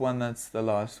 4th one. That's the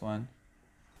last one.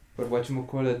 But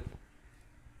whatchamacallit.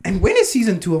 And when is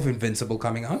season 2 of Invincible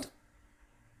coming out?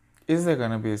 Is there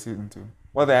gonna be a season 2?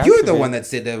 Well, you're the one that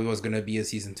said there was gonna be a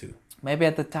season 2. Maybe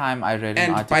at the time I read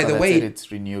an article that said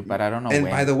it's renewed, but I don't know when. And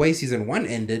by the way, season 1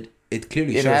 ended, it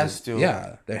clearly shows. It has to.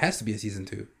 Yeah, there has to be a season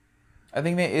 2. I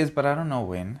think there is, but I don't know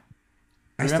when.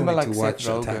 I remember still need to watch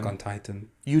Attack on Titan.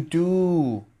 You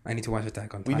do. I need to watch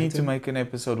Attack on Titan. We need to make an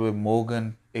episode where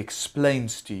Morgan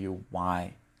explains to you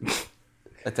why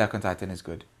Attack on Titan is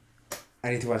good. I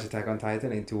need to watch Attack on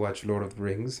Titan. I need to watch Lord of the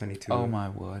Rings. I need to. Oh my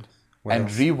word! And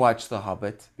rewatch The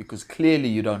Hobbit because clearly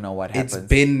you don't know what happens. It's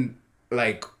been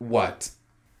like what,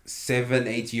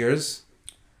 7-8 years.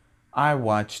 I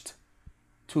watched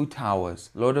Two Towers,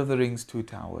 Lord of the Rings, Two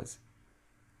Towers.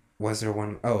 Was there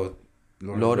one? Oh,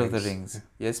 Lord of the Rings.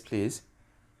 Yes, please.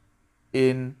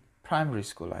 In primary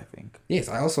school, I think. Yes,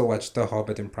 I also watched The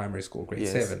Hobbit in primary school, grade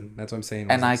 7. That's what I'm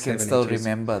saying. And I can still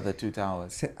remember the Two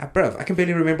Towers. Bruv, I can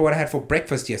barely remember what I had for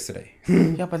breakfast yesterday.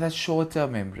 Yeah, but that's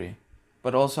short-term memory.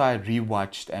 But also I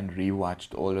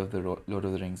rewatched all of the Lord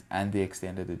of the Rings and the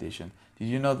extended edition. Did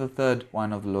you know the third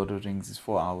one of the Lord of the Rings is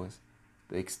 4 hours?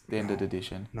 The extended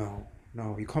edition. No,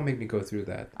 you can't make me go through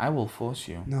that. I will force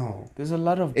you. No. There's a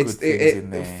lot of good things in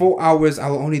there. 4 hours,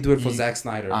 I'll only do it for Zack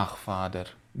Snyder. Ach, Father.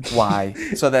 Why?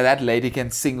 So that lady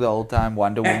can sing the whole time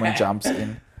Wonder Woman jumps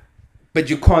in. But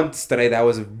you can't say that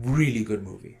was a really good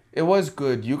movie. It was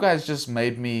good. You guys just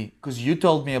made me... Because you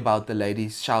told me about the lady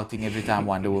shouting every time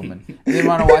Wonder Woman. I didn't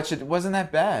want to watch it. It wasn't that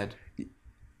bad.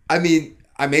 I mean,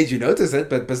 I made you notice it,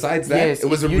 but besides that, it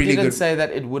was a really good... You didn't say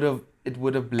that it would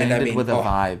have blended with a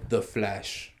vibe. The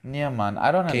Flash. Yeah, man.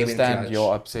 I don't understand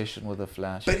your obsession with the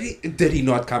Flash. But did he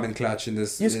not come in clutch in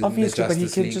this? Yes, obviously, but he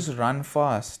can just run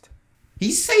fast.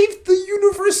 He saved the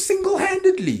universe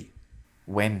single-handedly.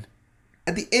 When?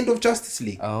 At the end of Justice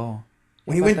League. Oh.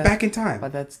 When he went back in time.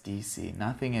 But that's DC.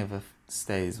 Nothing ever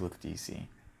stays with DC.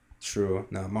 True.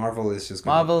 No, Marvel is just...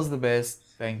 Marvel's the best.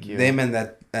 Thank you. Them and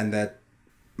that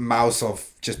mouse of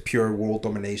just pure world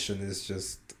domination is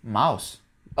just... Mouse?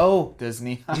 Oh,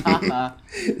 Disney.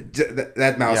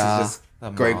 that mouse is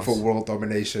just going for world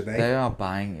domination. Eh? They are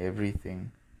buying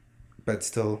everything. But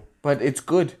still... But it's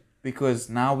good. Because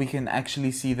now we can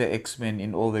actually see the X-Men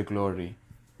in all their glory.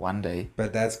 One day.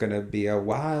 But that's going to be a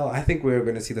while. I think we're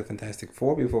going to see the Fantastic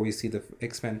Four before we see the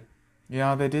X-Men.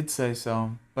 Yeah, they did say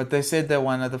so. But they said that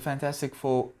one of the Fantastic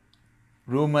Four...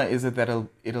 Rumor is that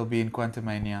it'll be in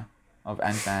Quantumania of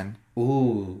Ant-Man.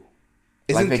 Ooh.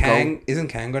 Isn't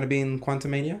Kang going to be in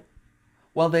Quantumania?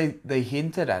 Well, they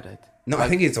hinted at it. No, I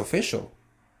think it's official.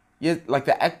 Yeah, like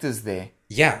the actor's there.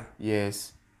 Yeah.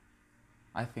 Yes.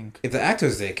 I think if the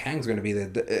actor's there, Kang's going to be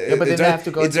there. Yeah, but then they have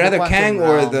to go. It's rather Kang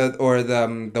or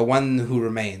the one who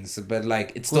remains. But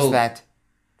like it's Who's still that?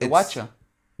 The Watcher.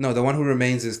 No, the one who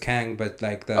remains is Kang, but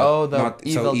like the not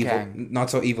evil Kang, not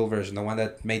so evil version, the one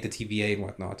that made the TVA and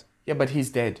whatnot. Yeah, but he's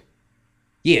dead.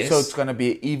 Yes. So it's going to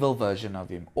be an evil version of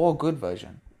him or a good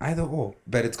version. Either or,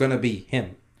 but it's going to be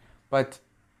him. But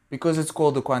because it's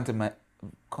called the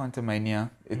Quantumania,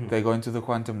 they're going to the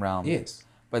quantum realm. Yes.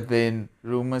 But then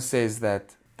rumor says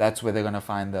that that's where they're going to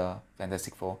find the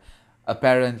Fantastic Four.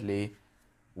 Apparently,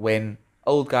 when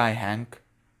old guy Hank,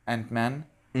 Ant-Man,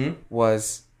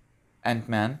 was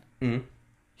Ant-Man,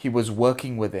 he was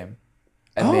working with him.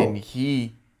 And then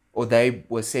they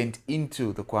were sent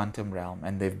into the quantum realm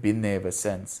and they've been there ever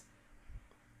since.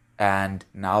 And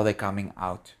now they're coming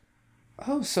out.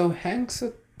 Oh, so Hank's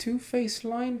a two-faced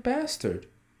lying bastard.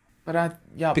 But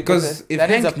Because if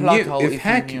that is a Hank plot knew, hole. if He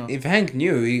Hank, knew. if Hank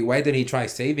knew, why didn't he try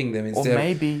saving them Or instead?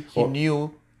 maybe he or-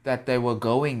 knew that they were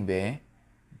going there,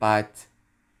 but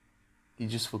he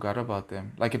just forgot about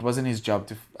them. Like it wasn't his job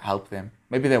to help them.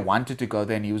 Maybe they wanted to go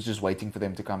there and he was just waiting for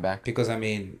them to come back. Because I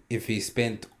mean, if he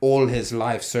spent all his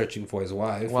life searching for his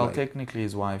wife, Well, like, technically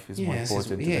his wife is more yes,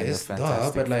 important than the yes,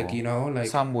 Fantastic but like Four. you know, like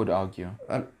Some would argue.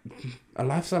 a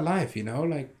life's a life, you know,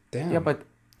 like damn. Yeah, but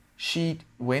she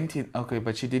went in. Okay,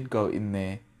 but she did go in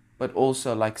there, but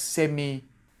also like semi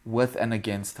with and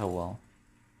against her will.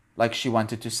 Like she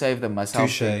wanted to save them herself,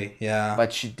 touche, yeah.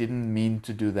 but she didn't mean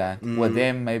to do that. With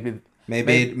them,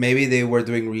 Maybe they were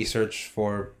doing research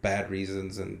for bad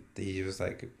reasons, and he was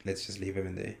like, "Let's just leave him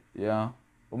in there." Yeah,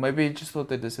 or maybe he just thought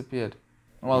they disappeared.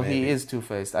 Well, Maybe. he is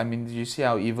Two-Faced. I mean, did you see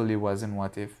how evil he was in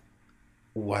What If?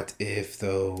 What if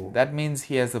though? That means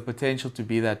he has the potential to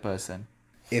be that person.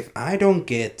 If I don't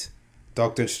get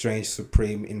Doctor Strange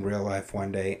Supreme in real life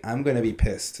one day, I'm gonna be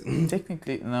pissed.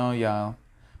 Technically, no, yeah.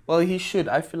 Well, he should.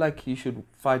 I feel like he should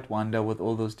fight Wanda with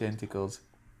all those tentacles.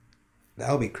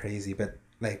 That'll be crazy, but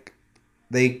like,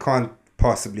 they can't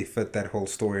possibly fit that whole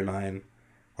storyline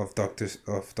of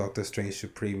Doctor Strange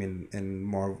Supreme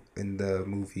in the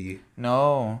movie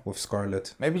No, with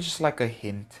Scarlet. maybe just like a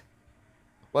hint.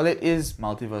 Well, it is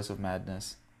Multiverse of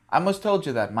Madness. I almost told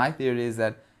you that. My theory is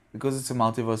that because it's a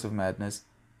Multiverse of Madness,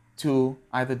 to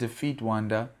either defeat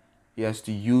Wanda, he has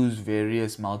to use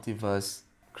various multiverse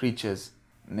creatures.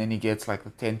 And then he gets like the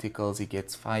tentacles, he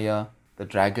gets fire, the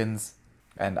dragons,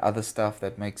 and other stuff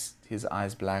that makes his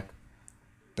eyes black.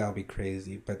 That'll be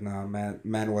crazy. But nah,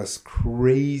 man was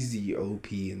crazy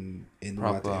OP in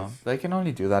What Proper. If. They can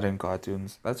only do that in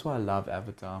cartoons. That's why I love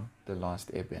Avatar, The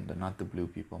Last Airbender, not the blue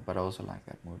people, but I also like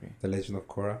that movie. The Legend of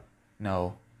Korra.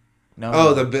 No.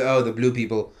 Oh, the blue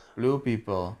people. Blue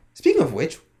people. Speaking of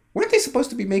which, weren't they supposed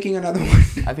to be making another one?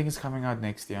 I think it's coming out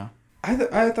next year. I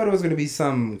thought it was gonna be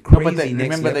some No, crazy but next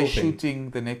remember level they're thing. shooting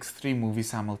the next 3 movies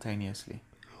simultaneously.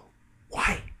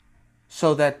 Why?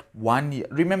 So that 1 year,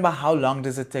 remember how long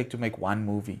does it take to make one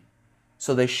movie?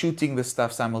 So they're shooting the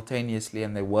stuff simultaneously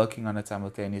and they're working on it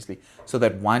simultaneously. So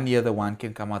that 1 year the one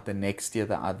can come out, the next year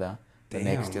the other, the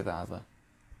next Damn. year the other.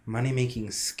 Money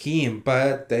making scheme,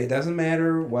 but it doesn't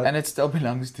matter what. And it still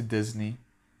belongs to Disney.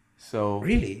 So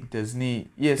Really? Disney,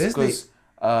 yes, Disney- because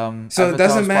So it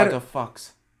doesn't Avatar's matter- part of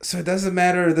Fox. So it doesn't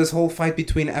matter this whole fight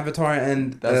between Avatar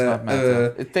and Does not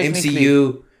matter. It technically-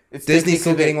 MCU. It's Disney's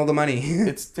still technically- getting all the money.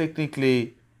 It's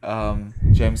technically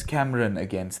James Cameron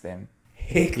against them.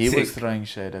 He was Hectic. throwing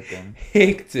shade at them.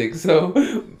 Hectic. So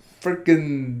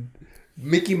freaking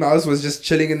Mickey Mouse was just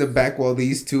chilling in the back while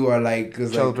these two are like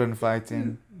Children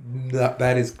fighting.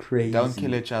 That is crazy. Don't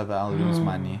kill each other, I'll lose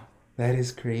money. That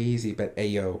is crazy. But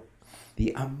ayo,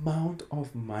 the amount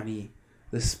of money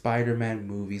the Spider-Man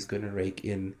movie's gonna rake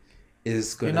in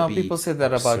is gonna be People said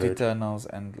that about absurd. Eternals,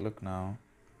 and look now.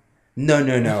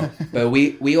 No. But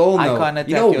we all know. I can't attack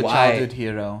you know your why? childhood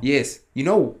hero. Yes, you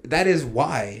know that is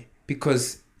why,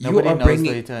 because Nobody you are knows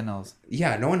bringing. the Eternals.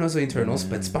 Yeah, no one knows the internals,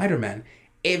 but Spider-Man,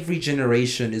 every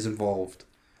generation is involved.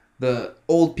 The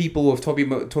old people of Tobey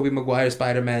Maguire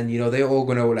Spider-Man, you know, they're all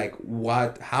gonna like,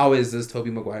 what? How is this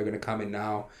Tobey Maguire gonna come in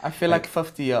now? I feel like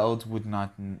 50-year-olds would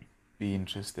not be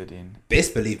interested in.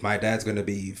 Best believe my dad's gonna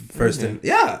be first Really? in.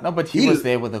 Yeah. No, but he was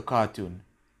there with the cartoon.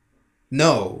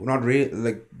 No, not really.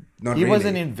 Like, not He really.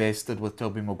 wasn't invested with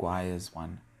Tobey Maguire's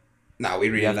one. No, we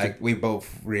really have to- like. We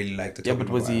both really like the. Yeah, Tobey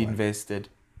but was he Maguire one. invested?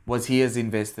 Was he as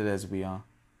invested as we are?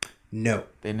 No,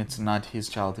 Then it's not his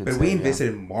childhood. but we savior. invested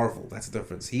in Marvel. That's the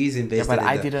difference. He's Yeah, invested. but in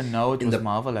I the, didn't know it in was the-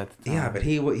 Marvel at the time. Yeah, but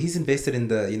he's invested in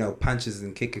the punches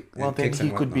and kick. Well, and then kicks he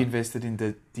and could be whatnot. invested in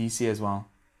the DC as well.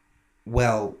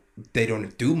 Well, they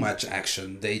don't do much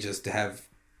action. They just have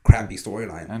crappy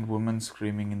storyline. And women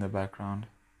screaming in the background.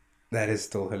 That is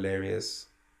still hilarious.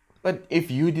 But if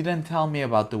you didn't tell me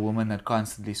about the woman that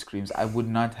constantly screams, I would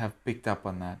not have picked up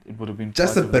on that. It would have been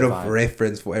Just part a bit the of vibe.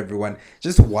 reference for everyone.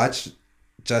 Just watch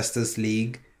Justice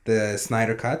League, the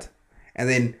Snyder Cut, and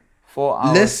then 4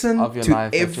 hours listen of your to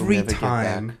life that you'll every never get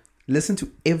time. back. Listen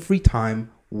to every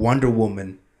time Wonder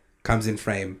Woman comes in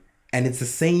frame, and it's the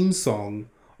same song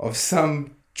of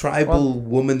some tribal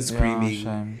woman screaming, Yeah,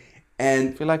 shame. and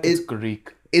I feel like it's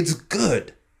Greek. it's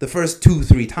good the first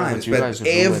 2-3 times, you guys but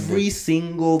have ruined every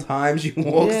single time she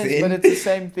walks Yes, in, but it's the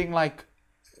same thing like...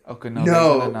 Okay, no,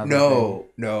 there's another thing.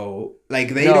 no, like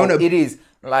they No, don't. it is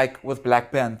like with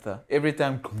Black Panther. Every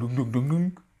time...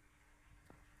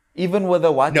 Even with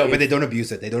the what? No, if- but they don't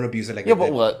abuse it. They don't abuse it like Yeah, they but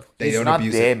did. well, They he's don't not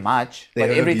abuse there it. much. They But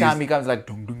don't every abuse- time he comes like...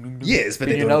 Yes, but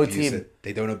then they you don't know it's abuse him. it.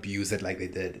 They don't abuse it like they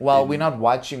did. Well, in- we're not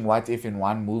watching What If in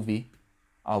one movie,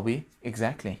 are we?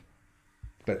 Exactly.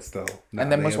 But still,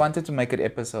 And they must wanted to make it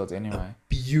episodes anyway.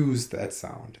 abuse that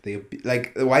sound.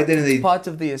 Like, why didn't they? Part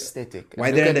of the aesthetic. Why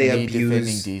Look didn't at they me defending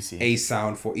abuse DC. a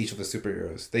sound for each of the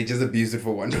superheroes? They just abused it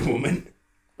for Wonder Woman.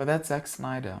 But that's Zack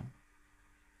Snyder.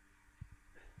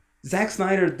 Zack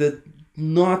Snyder did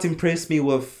not impress me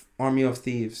with Army of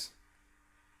Thieves.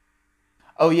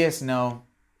 Oh yes, no.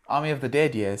 Army of the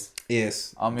Dead, yes.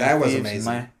 Yes, Army that of was Thieves,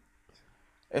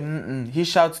 amazing. he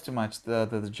shouts too much,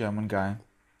 the German guy.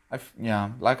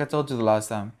 Yeah, like I told you the last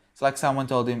time. It's like someone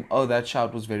told him, oh, that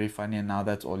shout was very funny, and now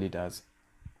that's all he does.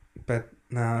 But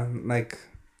nah, like,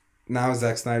 now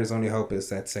Zack Snyder's only hope is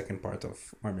that second part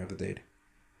of Army of the Dead.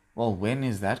 Well, when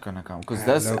is that gonna come? I Because have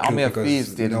this no clue, Army of because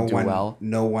Thieves didn't do well.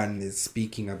 No one is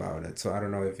speaking about it, so I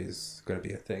don't know if it's gonna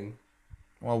be a thing.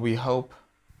 Well, we hope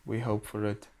for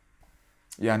it.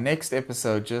 Yeah, next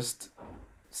episode, just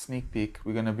sneak peek.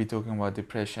 We're gonna be talking about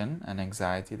depression and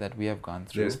anxiety that we have gone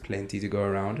through. There's plenty to go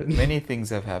around. Many things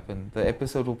have happened. The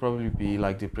episode will probably be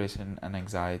like depression and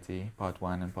anxiety, part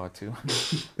 1 and part 2.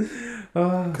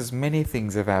 Because many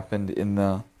things have happened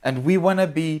and we want to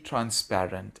be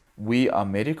transparent. We are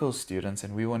medical students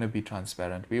and we want to be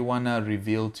transparent. We want to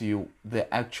reveal to you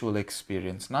the actual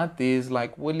experience, not these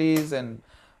like woolies and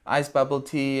ice bubble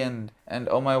tea and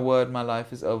oh my word, my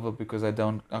life is over because I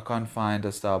can't find a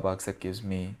Starbucks that gives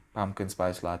me pumpkin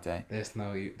spice latte. There's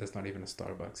not even a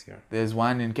Starbucks here. There's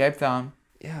one in Cape Town.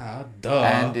 Yeah, duh.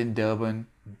 And in Durban.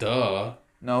 Duh.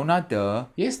 No, not duh.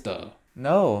 Yes, duh.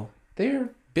 No. They're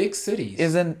big cities.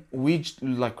 We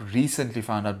recently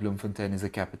found out Bloemfontein is the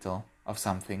capital of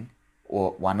something,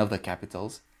 or one of the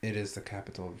capitals. It is the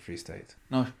capital of the Free State.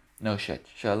 No shit,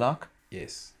 Sherlock.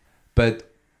 Yes, but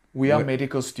we are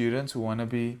medical students who want to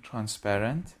be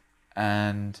transparent,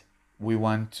 and we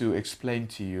want to explain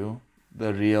to you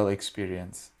the real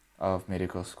experience of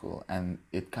medical school, and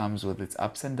it comes with its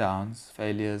ups and downs,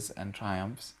 failures and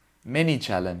triumphs, many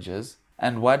challenges,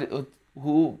 and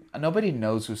nobody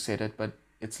knows who said it, but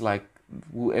it's like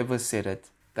whoever said it,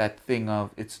 that thing of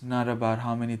it's not about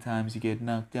how many times you get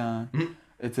knocked down,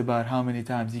 it's about how many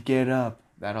times you get up.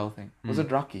 That whole thing. Was it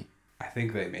Rocky? I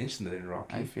think they mentioned it in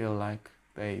Rocky. I feel like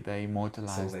they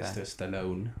immortalized Sylvester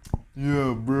Stallone.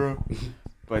 Yeah, bro.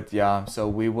 But yeah, so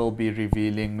we will be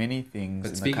revealing many things. But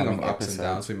in speaking the coming of ups episodes. and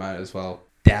downs, we might as well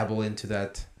dabble into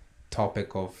that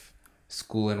topic of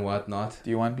school and whatnot. Do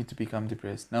you want me to become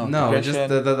depressed? No, just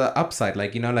the upside,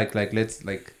 like, you know, like let's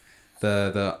like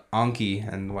the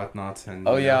Anki and whatnot. And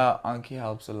yeah, Anki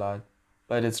helps a lot,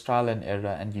 but it's trial and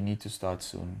error, and you need to start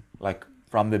soon, like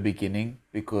from the beginning,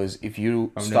 because if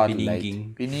you start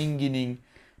late,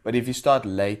 but if you start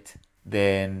late,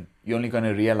 then you're only going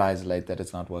to realize late that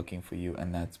it's not working for you,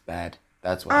 and that's bad.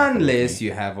 That's what. Unless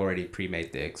you have already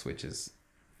pre-made decks, which is.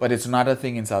 But it's not a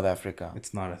thing in South Africa.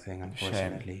 It's not a thing,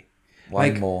 unfortunately. Shame.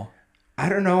 One more. I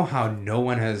don't know how no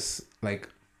one has, like,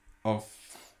 of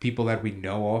people that we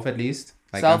know of, at least.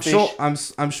 Like, selfish.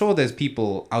 I'm sure there's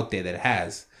people out there that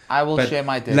has. I will share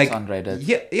my decks on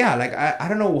Reddit. Yeah. Like, I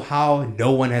don't know how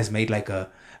no one has made like a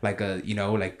you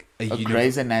know, like a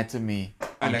Grey's Anatomy.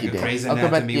 Like a Grey's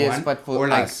Anatomy one, but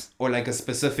for us. or like a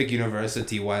specific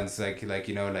university ones, like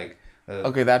you know, like.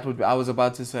 Okay, that would be. I was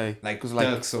about to say like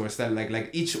Turks or stuff, like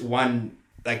each one,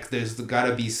 like there's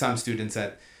gotta be some students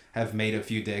that have made a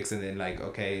few decks and then like,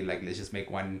 okay, like let's just make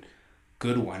one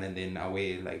good one and then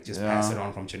away, like just pass it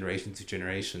on from generation to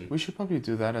generation. We should probably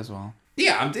do that as well.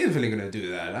 Yeah, I'm definitely gonna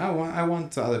do that. I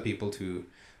want other people to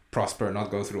prosper, not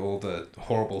go through all the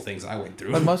horrible things I went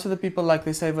through. But most of the people, like,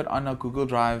 they save it on a Google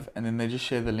Drive and then they just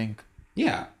share the link.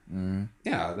 Yeah.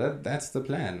 Yeah, that's the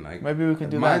plan. Like, maybe we can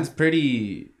do mine's that.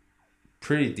 pretty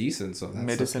decent, so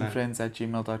that's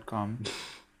medicinefriends@gmail.com.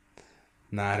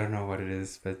 Nah, I don't know what it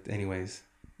is, but anyways.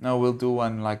 No, we'll do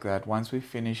one like that once we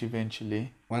finish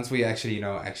eventually. Once we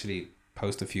actually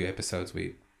post a few episodes,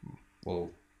 we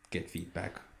will get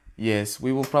feedback. Yes,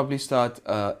 we will probably start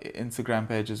a Instagram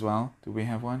page as well. Do we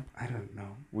have one? I don't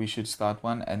know. We should start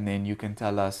one, and then you can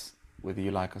tell us whether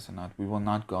you like us or not. We will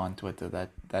not go on Twitter.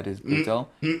 That is brutal.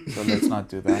 So let's not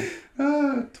do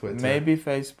that. Twitter. Maybe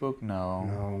Facebook. No.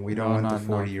 No, we don't want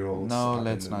the 40-year-olds. No,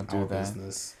 let's not do that.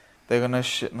 Business. They're gonna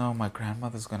No, my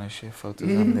grandmother's gonna share photos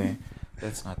on there.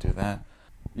 Let's not do that.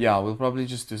 Yeah, we'll probably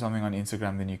just do something on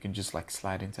Instagram. Then you can just like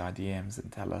slide into our DMs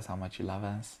and tell us how much you love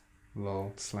us.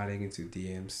 Lol, sliding into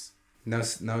DMs. No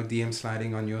DM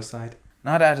sliding on your side?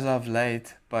 Not as of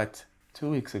late, but 2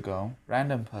 weeks ago,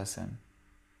 random person,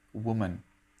 woman.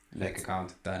 Fake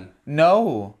account, done.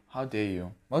 No, how dare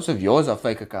you? Most of yours are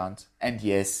fake accounts, and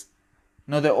yes.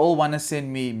 No, they all want to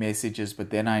send me messages, but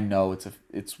then I know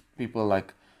it's people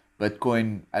like,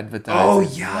 Bitcoin advertising. Oh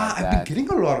yeah, I've been getting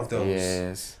a lot of those.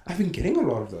 Yes. I've been getting a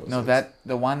lot of those. No,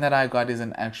 the one that I got is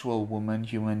an actual woman,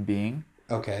 human being.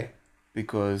 Okay.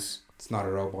 Because it's not a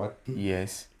robot.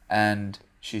 Yes, and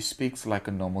she speaks like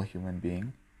a normal human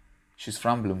being. She's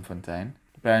from Bloemfontein.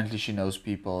 Apparently, she knows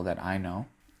people that I know.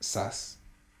 Sus.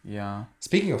 Yeah.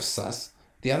 Speaking of sus,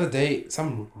 the other day,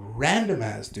 some random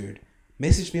ass dude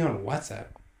messaged me on WhatsApp.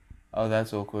 Oh,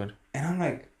 that's awkward. And I'm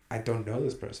like, I don't know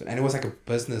this person. And it was like a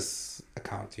business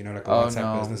account, like a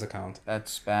WhatsApp business account.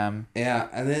 That's spam. Yeah,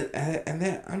 and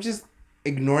then I'm just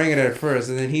ignoring it at first,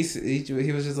 and then he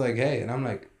was just like, hey, and I'm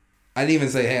like, I didn't even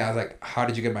say hey. I was like, how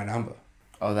did you get my number?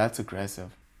 Oh, that's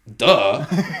aggressive. Duh.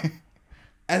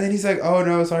 And then he's like, oh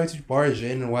no, sorry to barge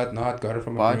in and whatnot. Got it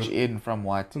from a group. Barge in from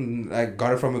what? I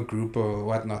got it from a group or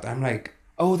whatnot. I'm like,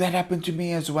 oh, that happened to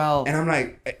me as well. And I'm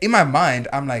like, in my mind,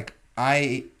 I'm like,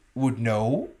 I would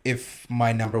know if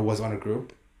my number was on a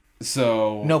group.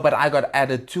 So no, but I got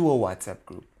added to a WhatsApp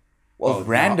group of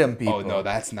random people. Oh no,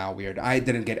 that's not weird. I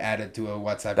didn't get added to a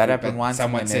WhatsApp that group. Happened once.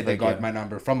 Someone said they got my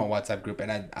number from a WhatsApp group,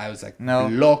 and I was like, no.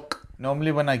 Look.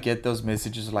 Normally when I get those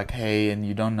messages like, hey, and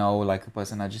you don't know like the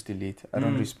person, I just delete. I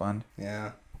don't respond.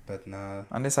 Yeah, but no.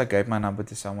 Unless I gave my number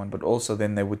to someone, but also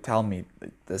then they would tell me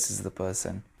this is the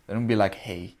person. They don't be like,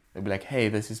 hey. They'd be like, hey,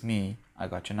 this is me. I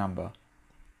got your number.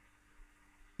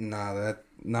 Nah, that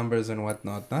numbers and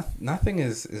whatnot. Nothing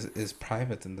is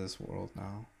private in this world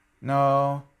now.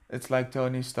 No, it's like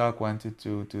Tony Stark wanted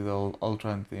to do the whole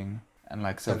Ultron thing and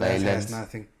like surveillance. But that has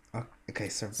nothing. Okay,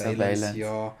 surveillance.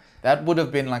 Yeah. That would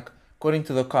have been like, according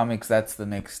to the comics, that's the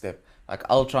next step. Like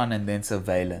Ultron and then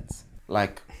surveillance.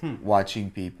 Like watching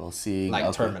people, seeing.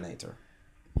 Like Terminator.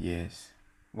 Yes.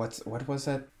 What was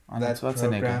that? That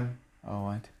program.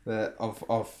 Oh, what?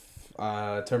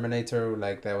 Of Terminator,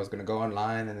 like that was gonna go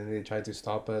online and then they tried to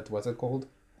stop it. What's it called?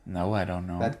 No, I don't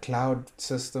know. That cloud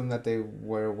system that they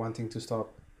were wanting to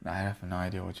stop. I have no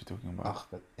idea what you're talking about. Oh,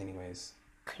 but anyways.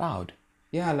 Cloud.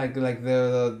 Yeah, like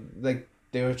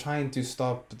they were trying to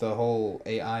stop the whole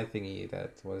AI thingy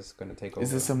that was gonna take over.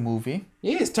 Is this a movie?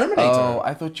 Yes, Terminator. Oh,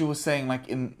 I thought you were saying like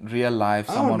in real life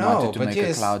someone wanted to make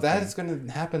a cloud that's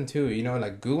gonna happen too.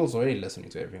 Like Google's already listening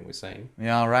to everything we're saying.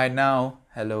 Yeah, right now.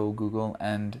 Hello, Google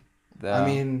and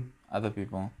other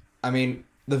people. I mean,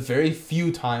 the very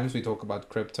few times we talk about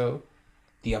crypto,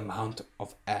 the amount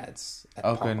of ads.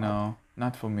 Okay, no,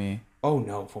 not for me. Oh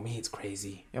no, for me it's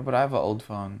crazy. Yeah, but I have an old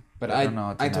phone. But I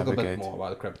talk a bit more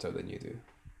about crypto than you do.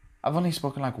 I've only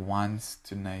spoken like once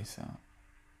to NASA,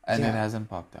 and it hasn't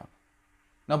popped up.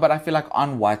 No, but I feel like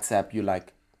on WhatsApp you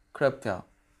like crypto,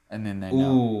 and then they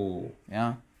know. Ooh,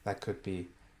 yeah, that could be,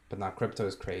 but now crypto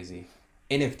is crazy.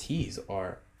 NFTs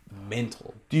are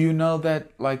mental. Do you know that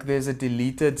like there's a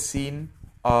deleted scene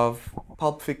of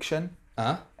Pulp Fiction?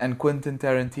 And Quentin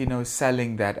Tarantino is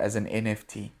selling that as an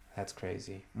NFT. That's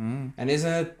crazy. And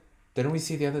didn't we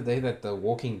see the other day that The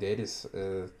Walking Dead is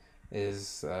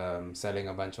selling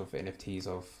a bunch of NFTs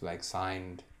of like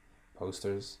signed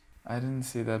posters? I didn't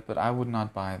see that, but I would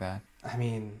not buy that. I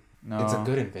mean, it's a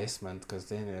good investment because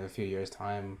then in a few years'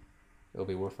 time, it'll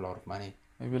be worth a lot of money.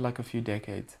 Maybe like a few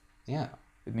decades. Yeah.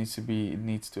 It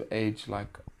needs to age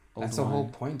like old That's wine. the whole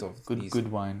point of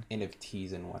good wine.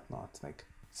 NFTs and whatnot. Like,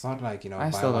 it's not like, I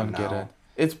still don't get it.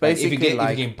 It's basically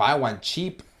if you can buy one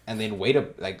cheap and then wait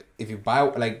if you buy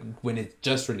like when it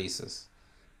just releases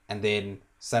and then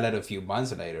sell it a few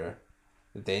months later,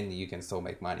 then you can still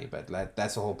make money. But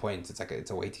that's the whole point.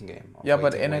 It's a waiting game. Yeah,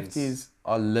 but NFTs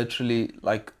are literally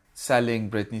like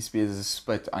selling Britney Spears'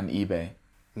 spit on eBay.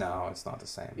 No, it's not the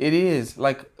same. It is.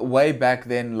 Like way back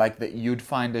then, like that you'd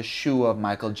find a shoe of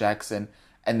Michael Jackson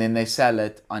and then they sell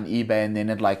it on eBay and then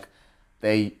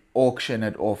they auction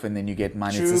it off and then you get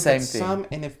money. True, it's the same but thing. Some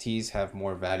NFTs have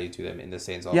more value to them in the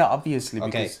sense of obviously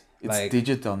because it's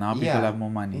digital now. People have more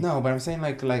money. No, but I'm saying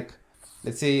like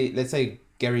let's say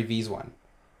Gary V's one.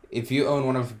 If you own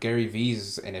one of Gary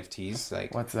V's NFTs,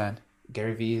 like what's that?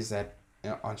 Gary V is that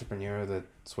entrepreneur that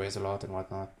swears a lot and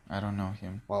whatnot. I don't know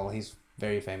him. Well, he's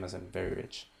very famous and very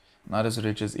rich. Not as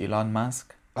rich as Elon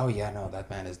Musk. Oh yeah, no, that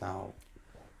man is now.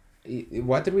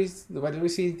 What did we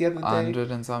see the other day? 100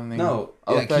 and something. No,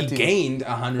 like 13, he gained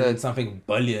 100 and something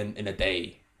billion in a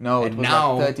day. No, it was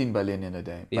now, like 13 billion in a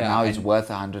day. But now he's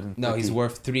worth 150. No, he's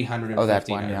worth 350. Oh, that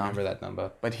one, I remember that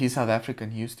number. But he's South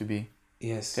African. He used to be.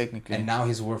 Yes. Technically. And now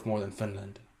he's worth more than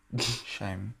Finland.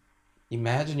 Shame.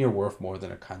 Imagine you're worth more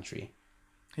than a country.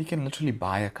 He can literally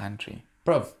buy a country.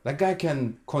 Bruv, that guy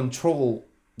can control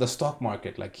the stock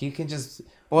market. Like, he can just...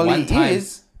 Well,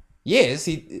 is. Yes,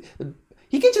 he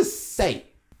can just say,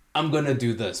 I'm going to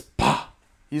do this. Bah!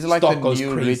 He's like the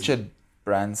new Richard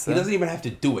Branson. He doesn't even have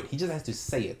to do it. He just has to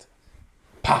say it.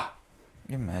 Pa!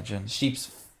 Imagine.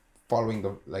 Sheep's following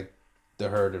the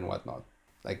herd and whatnot.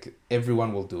 Like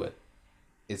everyone will do it.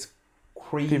 It's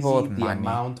crazy People with the money.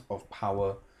 amount of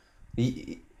power.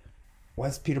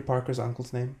 What's Peter Parker's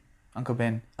uncle's name? Uncle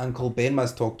Ben. Uncle Ben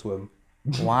must talk to him.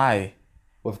 Why?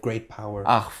 With great power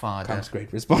Father. comes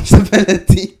great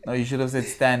responsibility. No, you should have said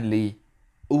Stan Lee.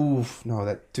 Oof, no,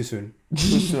 that too soon.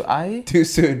 I? Too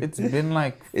soon. It's been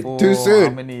like too soon.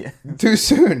 How many? Too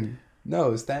soon.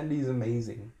 No, Stanley's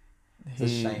amazing. It's a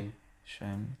shame.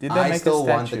 Shame. Did they I make still a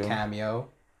want statue? the cameo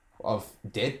of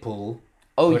Deadpool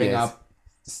Putting up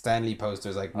Stanley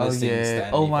posters, like Oh missing yeah. Stanley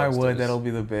Oh my posters. word, that'll be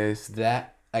the best.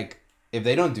 That, like, if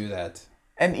they don't do that,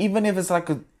 And even if it's like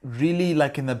a really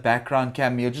like in the background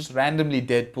cameo, just randomly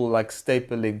Deadpool like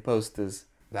stapling posters.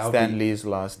 That would Stan be- Lee's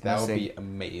last. that would missing. be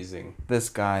amazing. This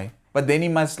guy. But then he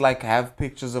must like have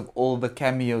pictures of all the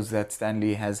cameos that Stan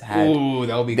Lee has had. Ooh,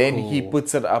 that would be Then cool. he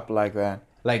puts it up like that.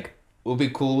 Like, it would be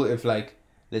cool if, like,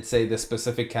 let's say the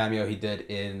specific cameo he did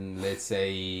in, let's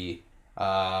say,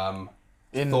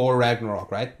 In Thor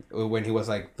Ragnarok, right? When he was,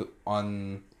 like,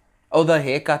 on... Oh, the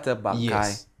haircutter guy.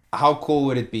 Yes. How cool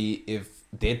would it be if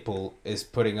Deadpool is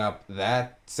putting up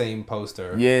that same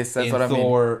poster Yes, that's in what I mean.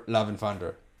 Thor Love and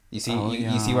Thunder? You see, Oh,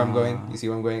 you see where I'm going? yeah. You see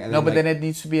where I'm going? And No, but like, then it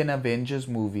needs to be an Avengers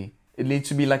movie. It needs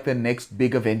to be like the next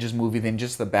big Avengers movie than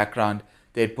just the background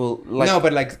Deadpool. Like, no,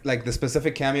 but like the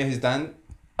specific cameo he's done,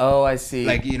 oh, I see.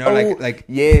 like, you know, Oh, like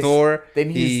yes. Thor. Then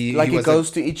he was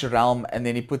goes to each realm and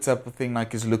then he puts up a thing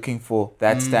like he's looking for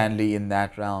that Stanley in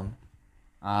that realm.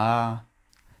 Ah,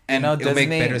 and you know, it'll make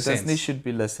better Disney sense, should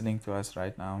be listening to us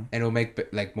right now. and it'll make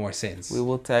like more sense. We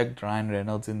will tag Ryan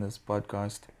Reynolds in this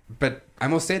podcast. But I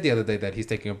must say the other day that he's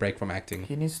taking a break from acting.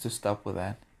 He needs to stop with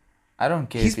that. I don't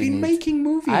care. He's if he been needs. making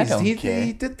movies. I don't he, care.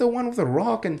 he did the one with The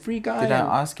Rock and Free Guy. Did and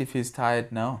I ask if he's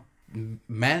tired? No.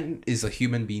 Man is a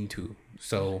human being too.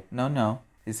 So No.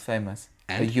 He's famous.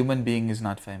 And? A human being is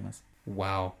not famous.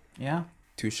 wow, Yeah.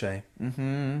 touche.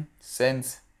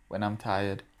 Sense when I'm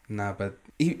tired. Nah, but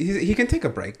he can take a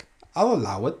break. I'll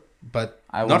allow it, but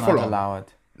I will not not for long. allow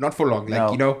it. Not for long. Like,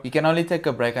 No, you know, you can only take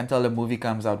a break until a movie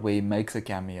comes out where he makes a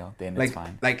cameo. Then like it's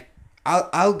fine. like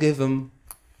I'll give him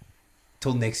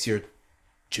till next year,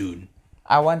 June,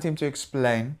 I want him to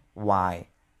explain why.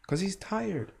 because he's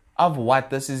tired. Of what?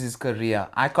 This is his career.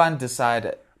 I can't decide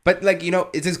it. But like, you know,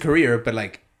 it's his career. But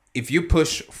like, if you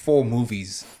push 4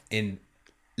 movies in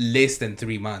less than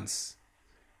 3 months,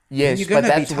 Yes, you're but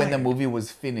gonna be that's when the tired. movie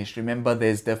was finished. Remember,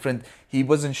 there's different. He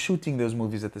wasn't shooting those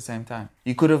movies at the same time.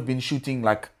 He could have been shooting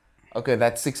like, okay,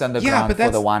 that's 6 Underground but for the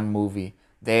that's- one movie.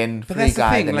 Then but Free that's the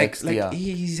Guy thing. the Like next year.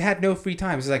 he's had no free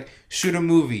time. It's like, shoot a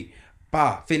movie,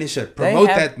 finish it, They promote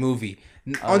have- that movie.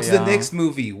 Oh, On to the yeah. next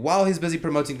movie while he's busy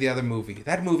promoting the other movie.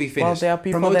 That movie finished. Well, there are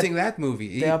people promoting that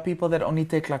movie. There are people that only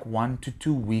take like 1 to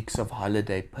 2 weeks of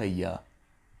holiday per year.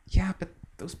 Yeah, but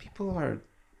those people are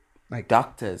like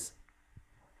Doctors.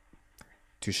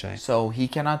 touche. So he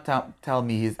cannot tell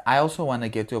me he's. I also want to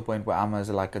get to a point where I'm as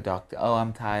like a doctor. Oh,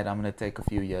 I'm tired. I'm gonna take a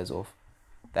few years off.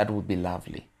 That would be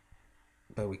lovely.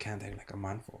 But we can't take like a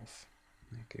month off.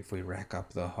 Like if we rack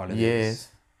up the holidays.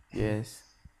 Yes.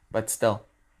 But still,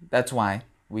 that's why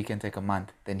we can take a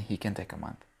month. Then he can take a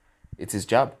month. It's his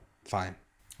job. Fine.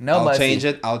 No, I'll mercy.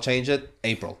 change it.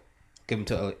 April. Give him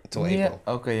till Yeah. April.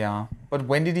 Okay, yeah. But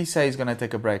when did he say he's gonna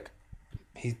take a break?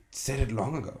 He said it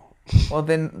long ago. Well,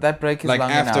 then that break is Like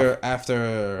long enough.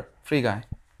 after Free Guy.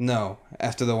 no,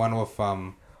 after the one with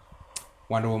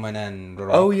Wonder Woman and The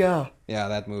Rock. Oh yeah. Yeah,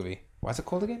 that movie. What's it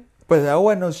called again? But that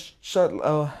one was shot.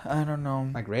 Oh, I don't know.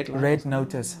 Like Red Line or Red something?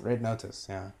 Notice. Red Notice,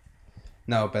 yeah.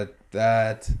 No, but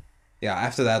that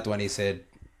after that one he said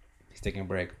he's taking a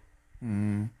break. He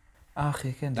can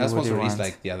do That was what he released wants.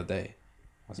 like the other day.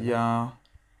 wasn't it? Yeah.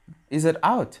 Is it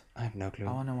out? I have no clue.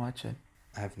 I want to watch it.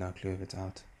 I have no clue if it's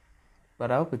out.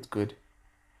 But I hope it's good.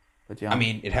 But yeah. I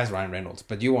mean, it has Ryan Reynolds,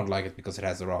 but you won't like it because it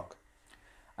has The Rock.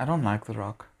 I don't like The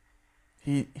Rock.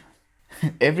 He.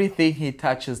 Everything he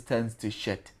touches turns to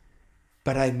shit.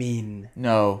 But I mean,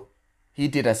 No. He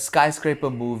did a skyscraper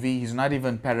movie. He's not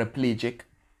even paraplegic.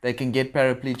 They can get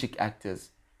paraplegic actors.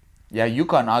 Yeah, you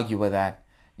can't argue with that.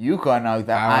 You can't argue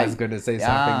that. I was going to say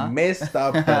something messed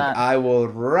up, but I will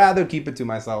rather keep it to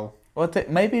myself. Well,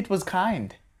 maybe it was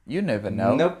kind. You never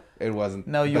know. Nope, it wasn't.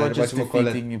 No, you But are just whatchamacallit,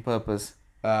 defeating your purpose.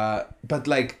 But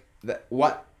like,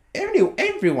 what?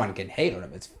 Everyone can hate on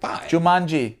him. It's fine.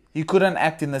 Jumanji. He couldn't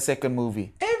act in the second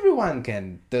movie. Everyone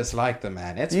can dislike the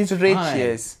man. It's He's rich, fine.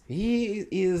 yes. He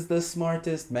is the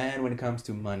smartest man when it comes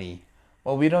to money.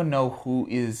 Well, we don't know who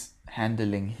is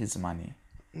handling his money.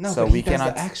 No, So but we he does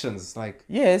cannot- the actions. Like,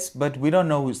 Yes, but we don't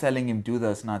know who's telling him do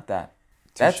this, not that.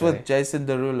 That's Touche. with Jason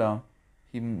Derulo.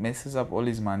 He messes up all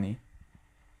his money.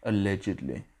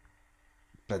 Allegedly.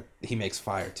 But he makes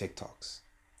fire TikToks.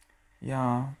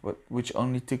 Yeah, but which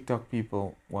only TikTok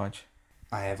people watch.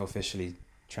 I have officially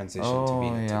transitioned to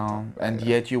being a TikTok. And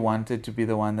yet you wanted to be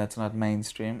the one that's not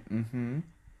mainstream. Mm-hmm.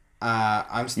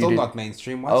 I'm still not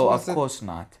mainstream. Of course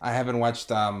not. I haven't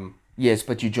watched Yes,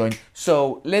 but you joined.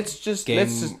 So let's clear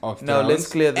this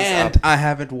and up. I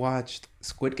haven't watched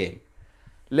Squid Game.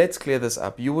 Let's clear this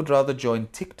up. You would rather join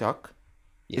TikTok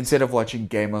instead of watching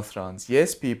Game of Thrones.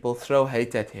 Yes, people, throw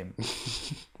hate at him.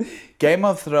 Game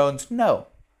of Thrones, no.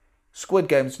 Squid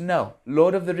Games, no.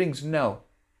 Lord of the Rings, no.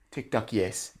 TikTok,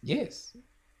 yes. Yes.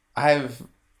 I've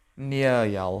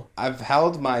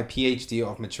held my PhD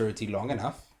of maturity long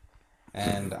enough,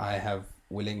 and I have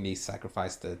willingly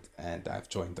sacrificed it, and I've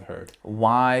joined the herd.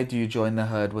 Why do you join the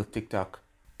herd with TikTok?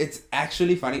 It's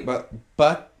actually funny,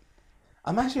 but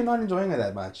I'm actually not enjoying it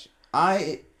that much.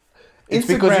 It's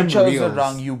because you chose the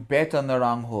wrong. You bet on the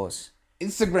wrong horse.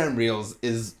 Instagram Reels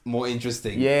is more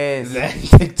interesting than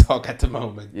TikTok at the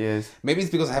moment. Yes. Maybe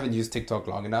it's because I haven't used TikTok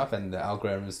long enough and the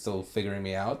algorithm is still figuring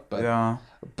me out.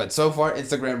 But so far,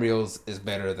 Instagram Reels is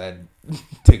better than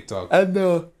TikTok. And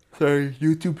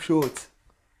YouTube Shorts.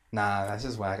 Nah, that's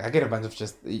just whack. I get a bunch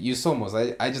of you saw most.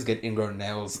 I just get ingrown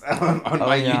nails on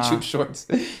my YouTube Shorts.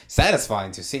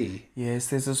 Satisfying to see. Yes,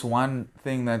 there's this one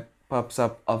thing that pops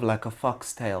up of like a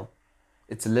foxtail.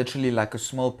 It's literally like a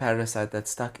small parasite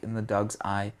that's stuck in the dog's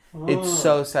eye. Oh. It's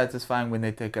so satisfying when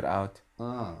they take it out.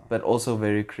 Oh. But also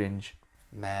very cringe.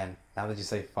 Man, now that you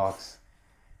say fox,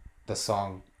 the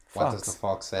song, what does the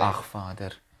fox say? Ach,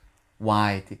 Vader.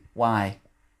 Why?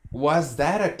 Was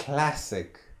that a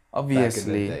classic?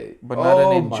 Obviously, but not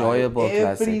an enjoyable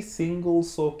classic. Every single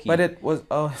socky. But it was,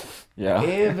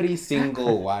 every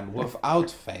single one, without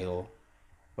fail,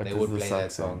 they would play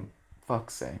that song.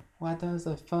 Fox say. What does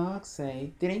the fox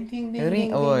say? Ding, ding, ding, ding,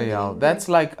 ding, oh yeah, that's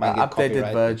like an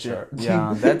updated version.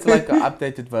 Yeah, that's like an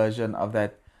updated version of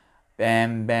that.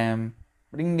 Bam bam,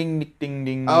 ding ding ding ding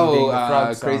ding. Oh,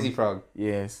 frog Crazy Frog.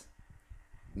 Yes.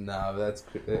 No, that's.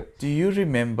 Do you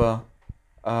remember,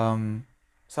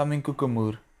 something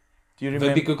Kukumur? Do you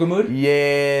remember? Vipi Kukumur?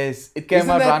 Yes, it came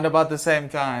out around about the same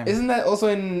time. Isn't that also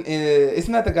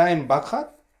isn't that the guy in Bakhat?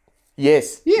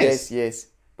 Yes.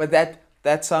 But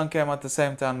that song came out the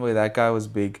same time where that guy was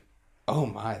big. Oh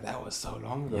my, that was so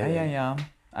long ago. Yeah.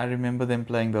 I remember them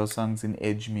playing those songs in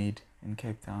Edgemead in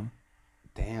Cape Town.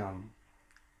 Damn.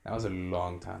 That was a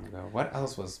long time ago. What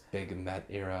else was big in that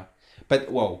era? But,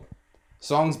 whoa.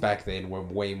 Songs back then were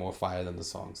way more fire than the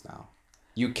songs now.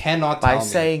 You cannot tell me. By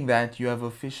saying that, you have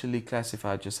officially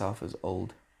classified yourself as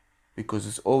old. Because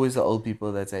it's always the old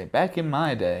people that say, back in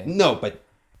my day. No, but,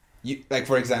 like,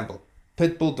 for example,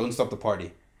 Pitbull, Don't Stop the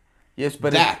Party. Yes,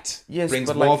 but that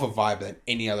brings more of a vibe than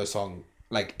any other song.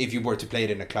 Like if you were to play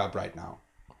it in a club right now.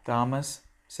 Dames,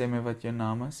 sê me wat jou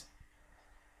naam is.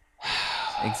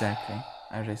 Exactly.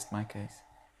 I rest my case.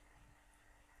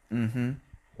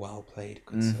 Well played,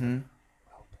 good sir.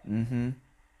 Well played.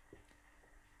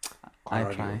 I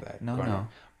try. No.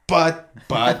 But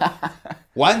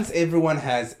once everyone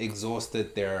has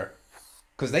exhausted their,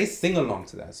 because they sing along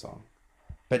to that song,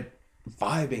 but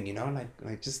vibing,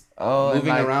 like just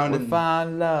moving around and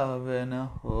find love in a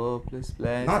hopeless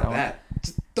place. Not that.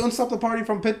 Just Don't Stop the Party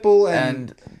from Pitbull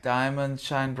and Diamonds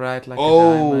Shine Bright Like a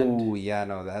Diamond. Oh yeah,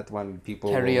 no, that one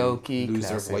people karaoke lose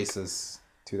classic. Their voices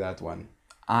to that one.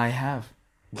 I have.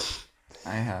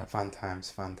 Fun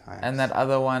times. And that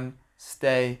other one,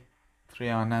 Stay,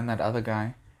 Triana, and that other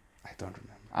guy. I don't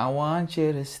remember. I want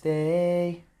you to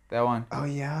stay. That one. Oh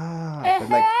yeah, but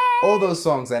like all those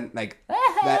songs and like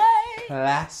that.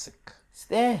 Classic.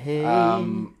 Stay.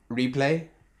 Replay.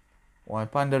 Why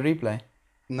Panda Replay?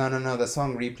 No. The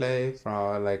song Replay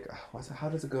from like how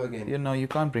does it go again? You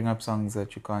can't bring up songs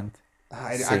that you can't.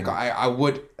 Sing. I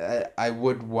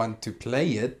would want to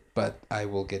play it, but I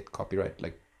will get copyright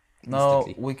like.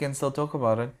 Instantly. No, we can still talk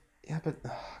about it. Yeah, but I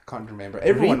can't remember.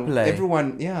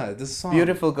 Everyone. Yeah, this song.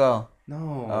 Beautiful Girl.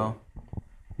 No.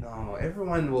 No,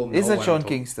 everyone will know. Is it Sean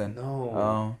Kingston? No.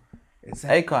 Oh. It's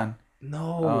Akon.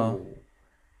 No.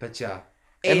 But yeah.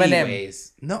 Eminem.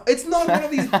 Anyways. No, it's not one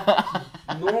of these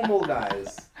normal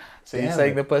guys. So you're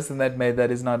saying the person that made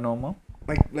that is not normal?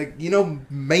 Like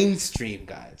mainstream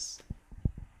guys.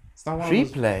 It's not one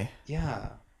Replay. Yeah.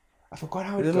 I forgot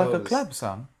how it goes. Is it like a club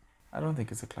song? I don't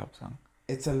think it's a club song.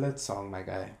 It's a lit song, my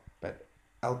guy. But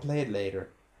I'll play it later.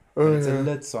 It's a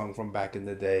lit song from back in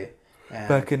the day.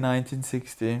 Back in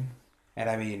 1960. And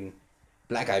I mean,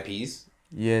 Black Eyed Peas.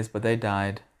 Yes, but they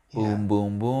died. Yeah. Boom,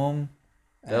 boom, boom.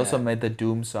 They also made the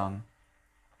Doom song.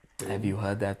 Doom? Have you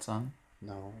heard that song?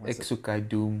 No. Exukai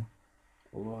Doom.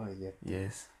 Oh yeah.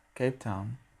 Yes. Cape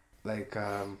Town. Like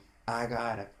I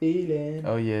got a feeling.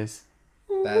 Oh yes.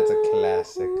 That's a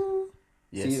classic.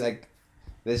 Yes. See, like,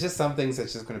 there's just some things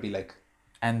that's just gonna be like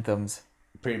Anthems.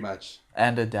 pretty much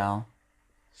And Adele.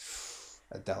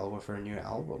 Adele with her new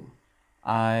album.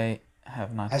 I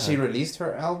have not. Has she released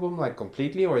her album like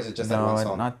completely, or is it just that one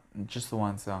song? Not just the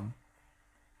one song.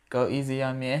 Go easy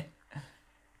on me.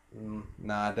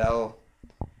 Nah, Adele.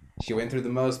 She went through the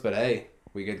most, but hey,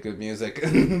 we get good music.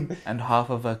 And half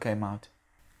of her came out.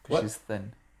 'Cause What? she's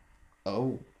thin.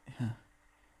 Oh.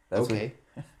 That's Okay.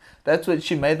 That's what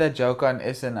she made that joke on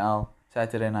SNL,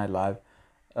 Saturday Night Live.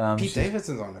 Pete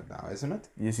Davidson's on it now, isn't it?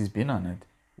 Yes, he's been on it.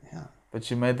 Yeah. But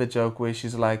she made the joke where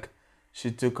she's like,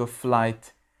 she took a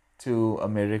flight to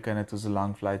America and it was a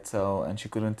long flight, and she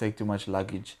couldn't take too much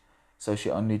luggage, so she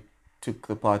only took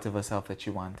the part of herself that she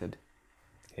wanted.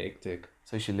 Hectic.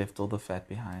 So she left all the fat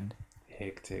behind.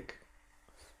 Hectic.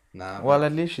 Nah. Well,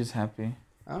 at least she's happy.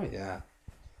 Oh yeah.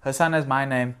 Her son has my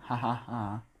name. Ha ha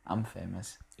ha. I'm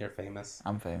famous. You're famous.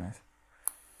 I'm famous.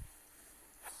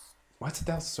 What's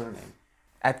Adele's surname?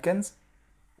 Atkins?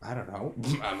 I don't know.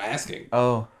 I'm asking.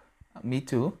 Oh, me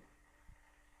too.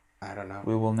 I don't know.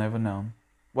 We will never know.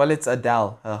 Well, it's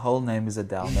Adele. Her whole name is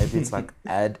Adele. Maybe it's like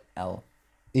Adele.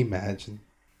 Imagine.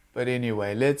 But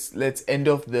anyway, let's end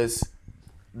off this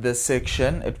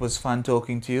section. It was fun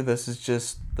talking to you.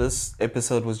 This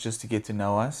episode was just to get to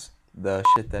know us, the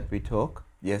shit that we talk.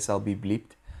 Yes, I'll be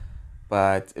bleeped,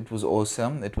 but it was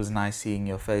awesome. It was nice seeing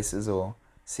your faces or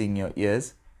seeing your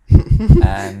ears,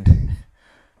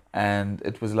 and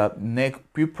it was like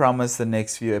we promise the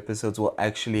next few episodes will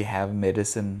actually have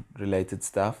medicine related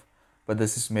stuff. But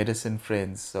this is Medicine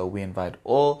Friends, so we invite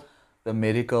all the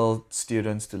medical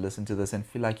students to listen to this and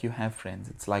feel like you have friends.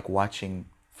 It's like watching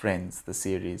Friends, the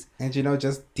series. And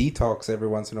just detox every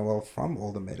once in a while from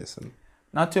all the medicine.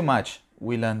 Not too much.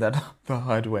 We learned that the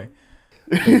hard way.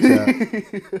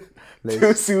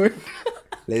 Too soon.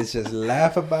 Let's just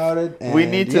laugh about it. And we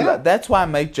need to. That's why I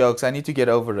make jokes. I need to get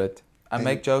over it. I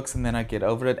make jokes and then I get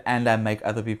over it, and I make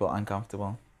other people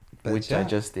uncomfortable, which I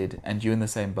just did. And you're in the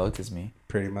same boat as me.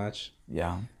 Pretty much.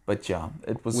 Yeah, but yeah,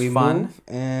 it was we fun. Move,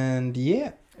 and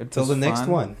yeah, till the next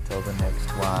one. Till the next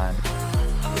one.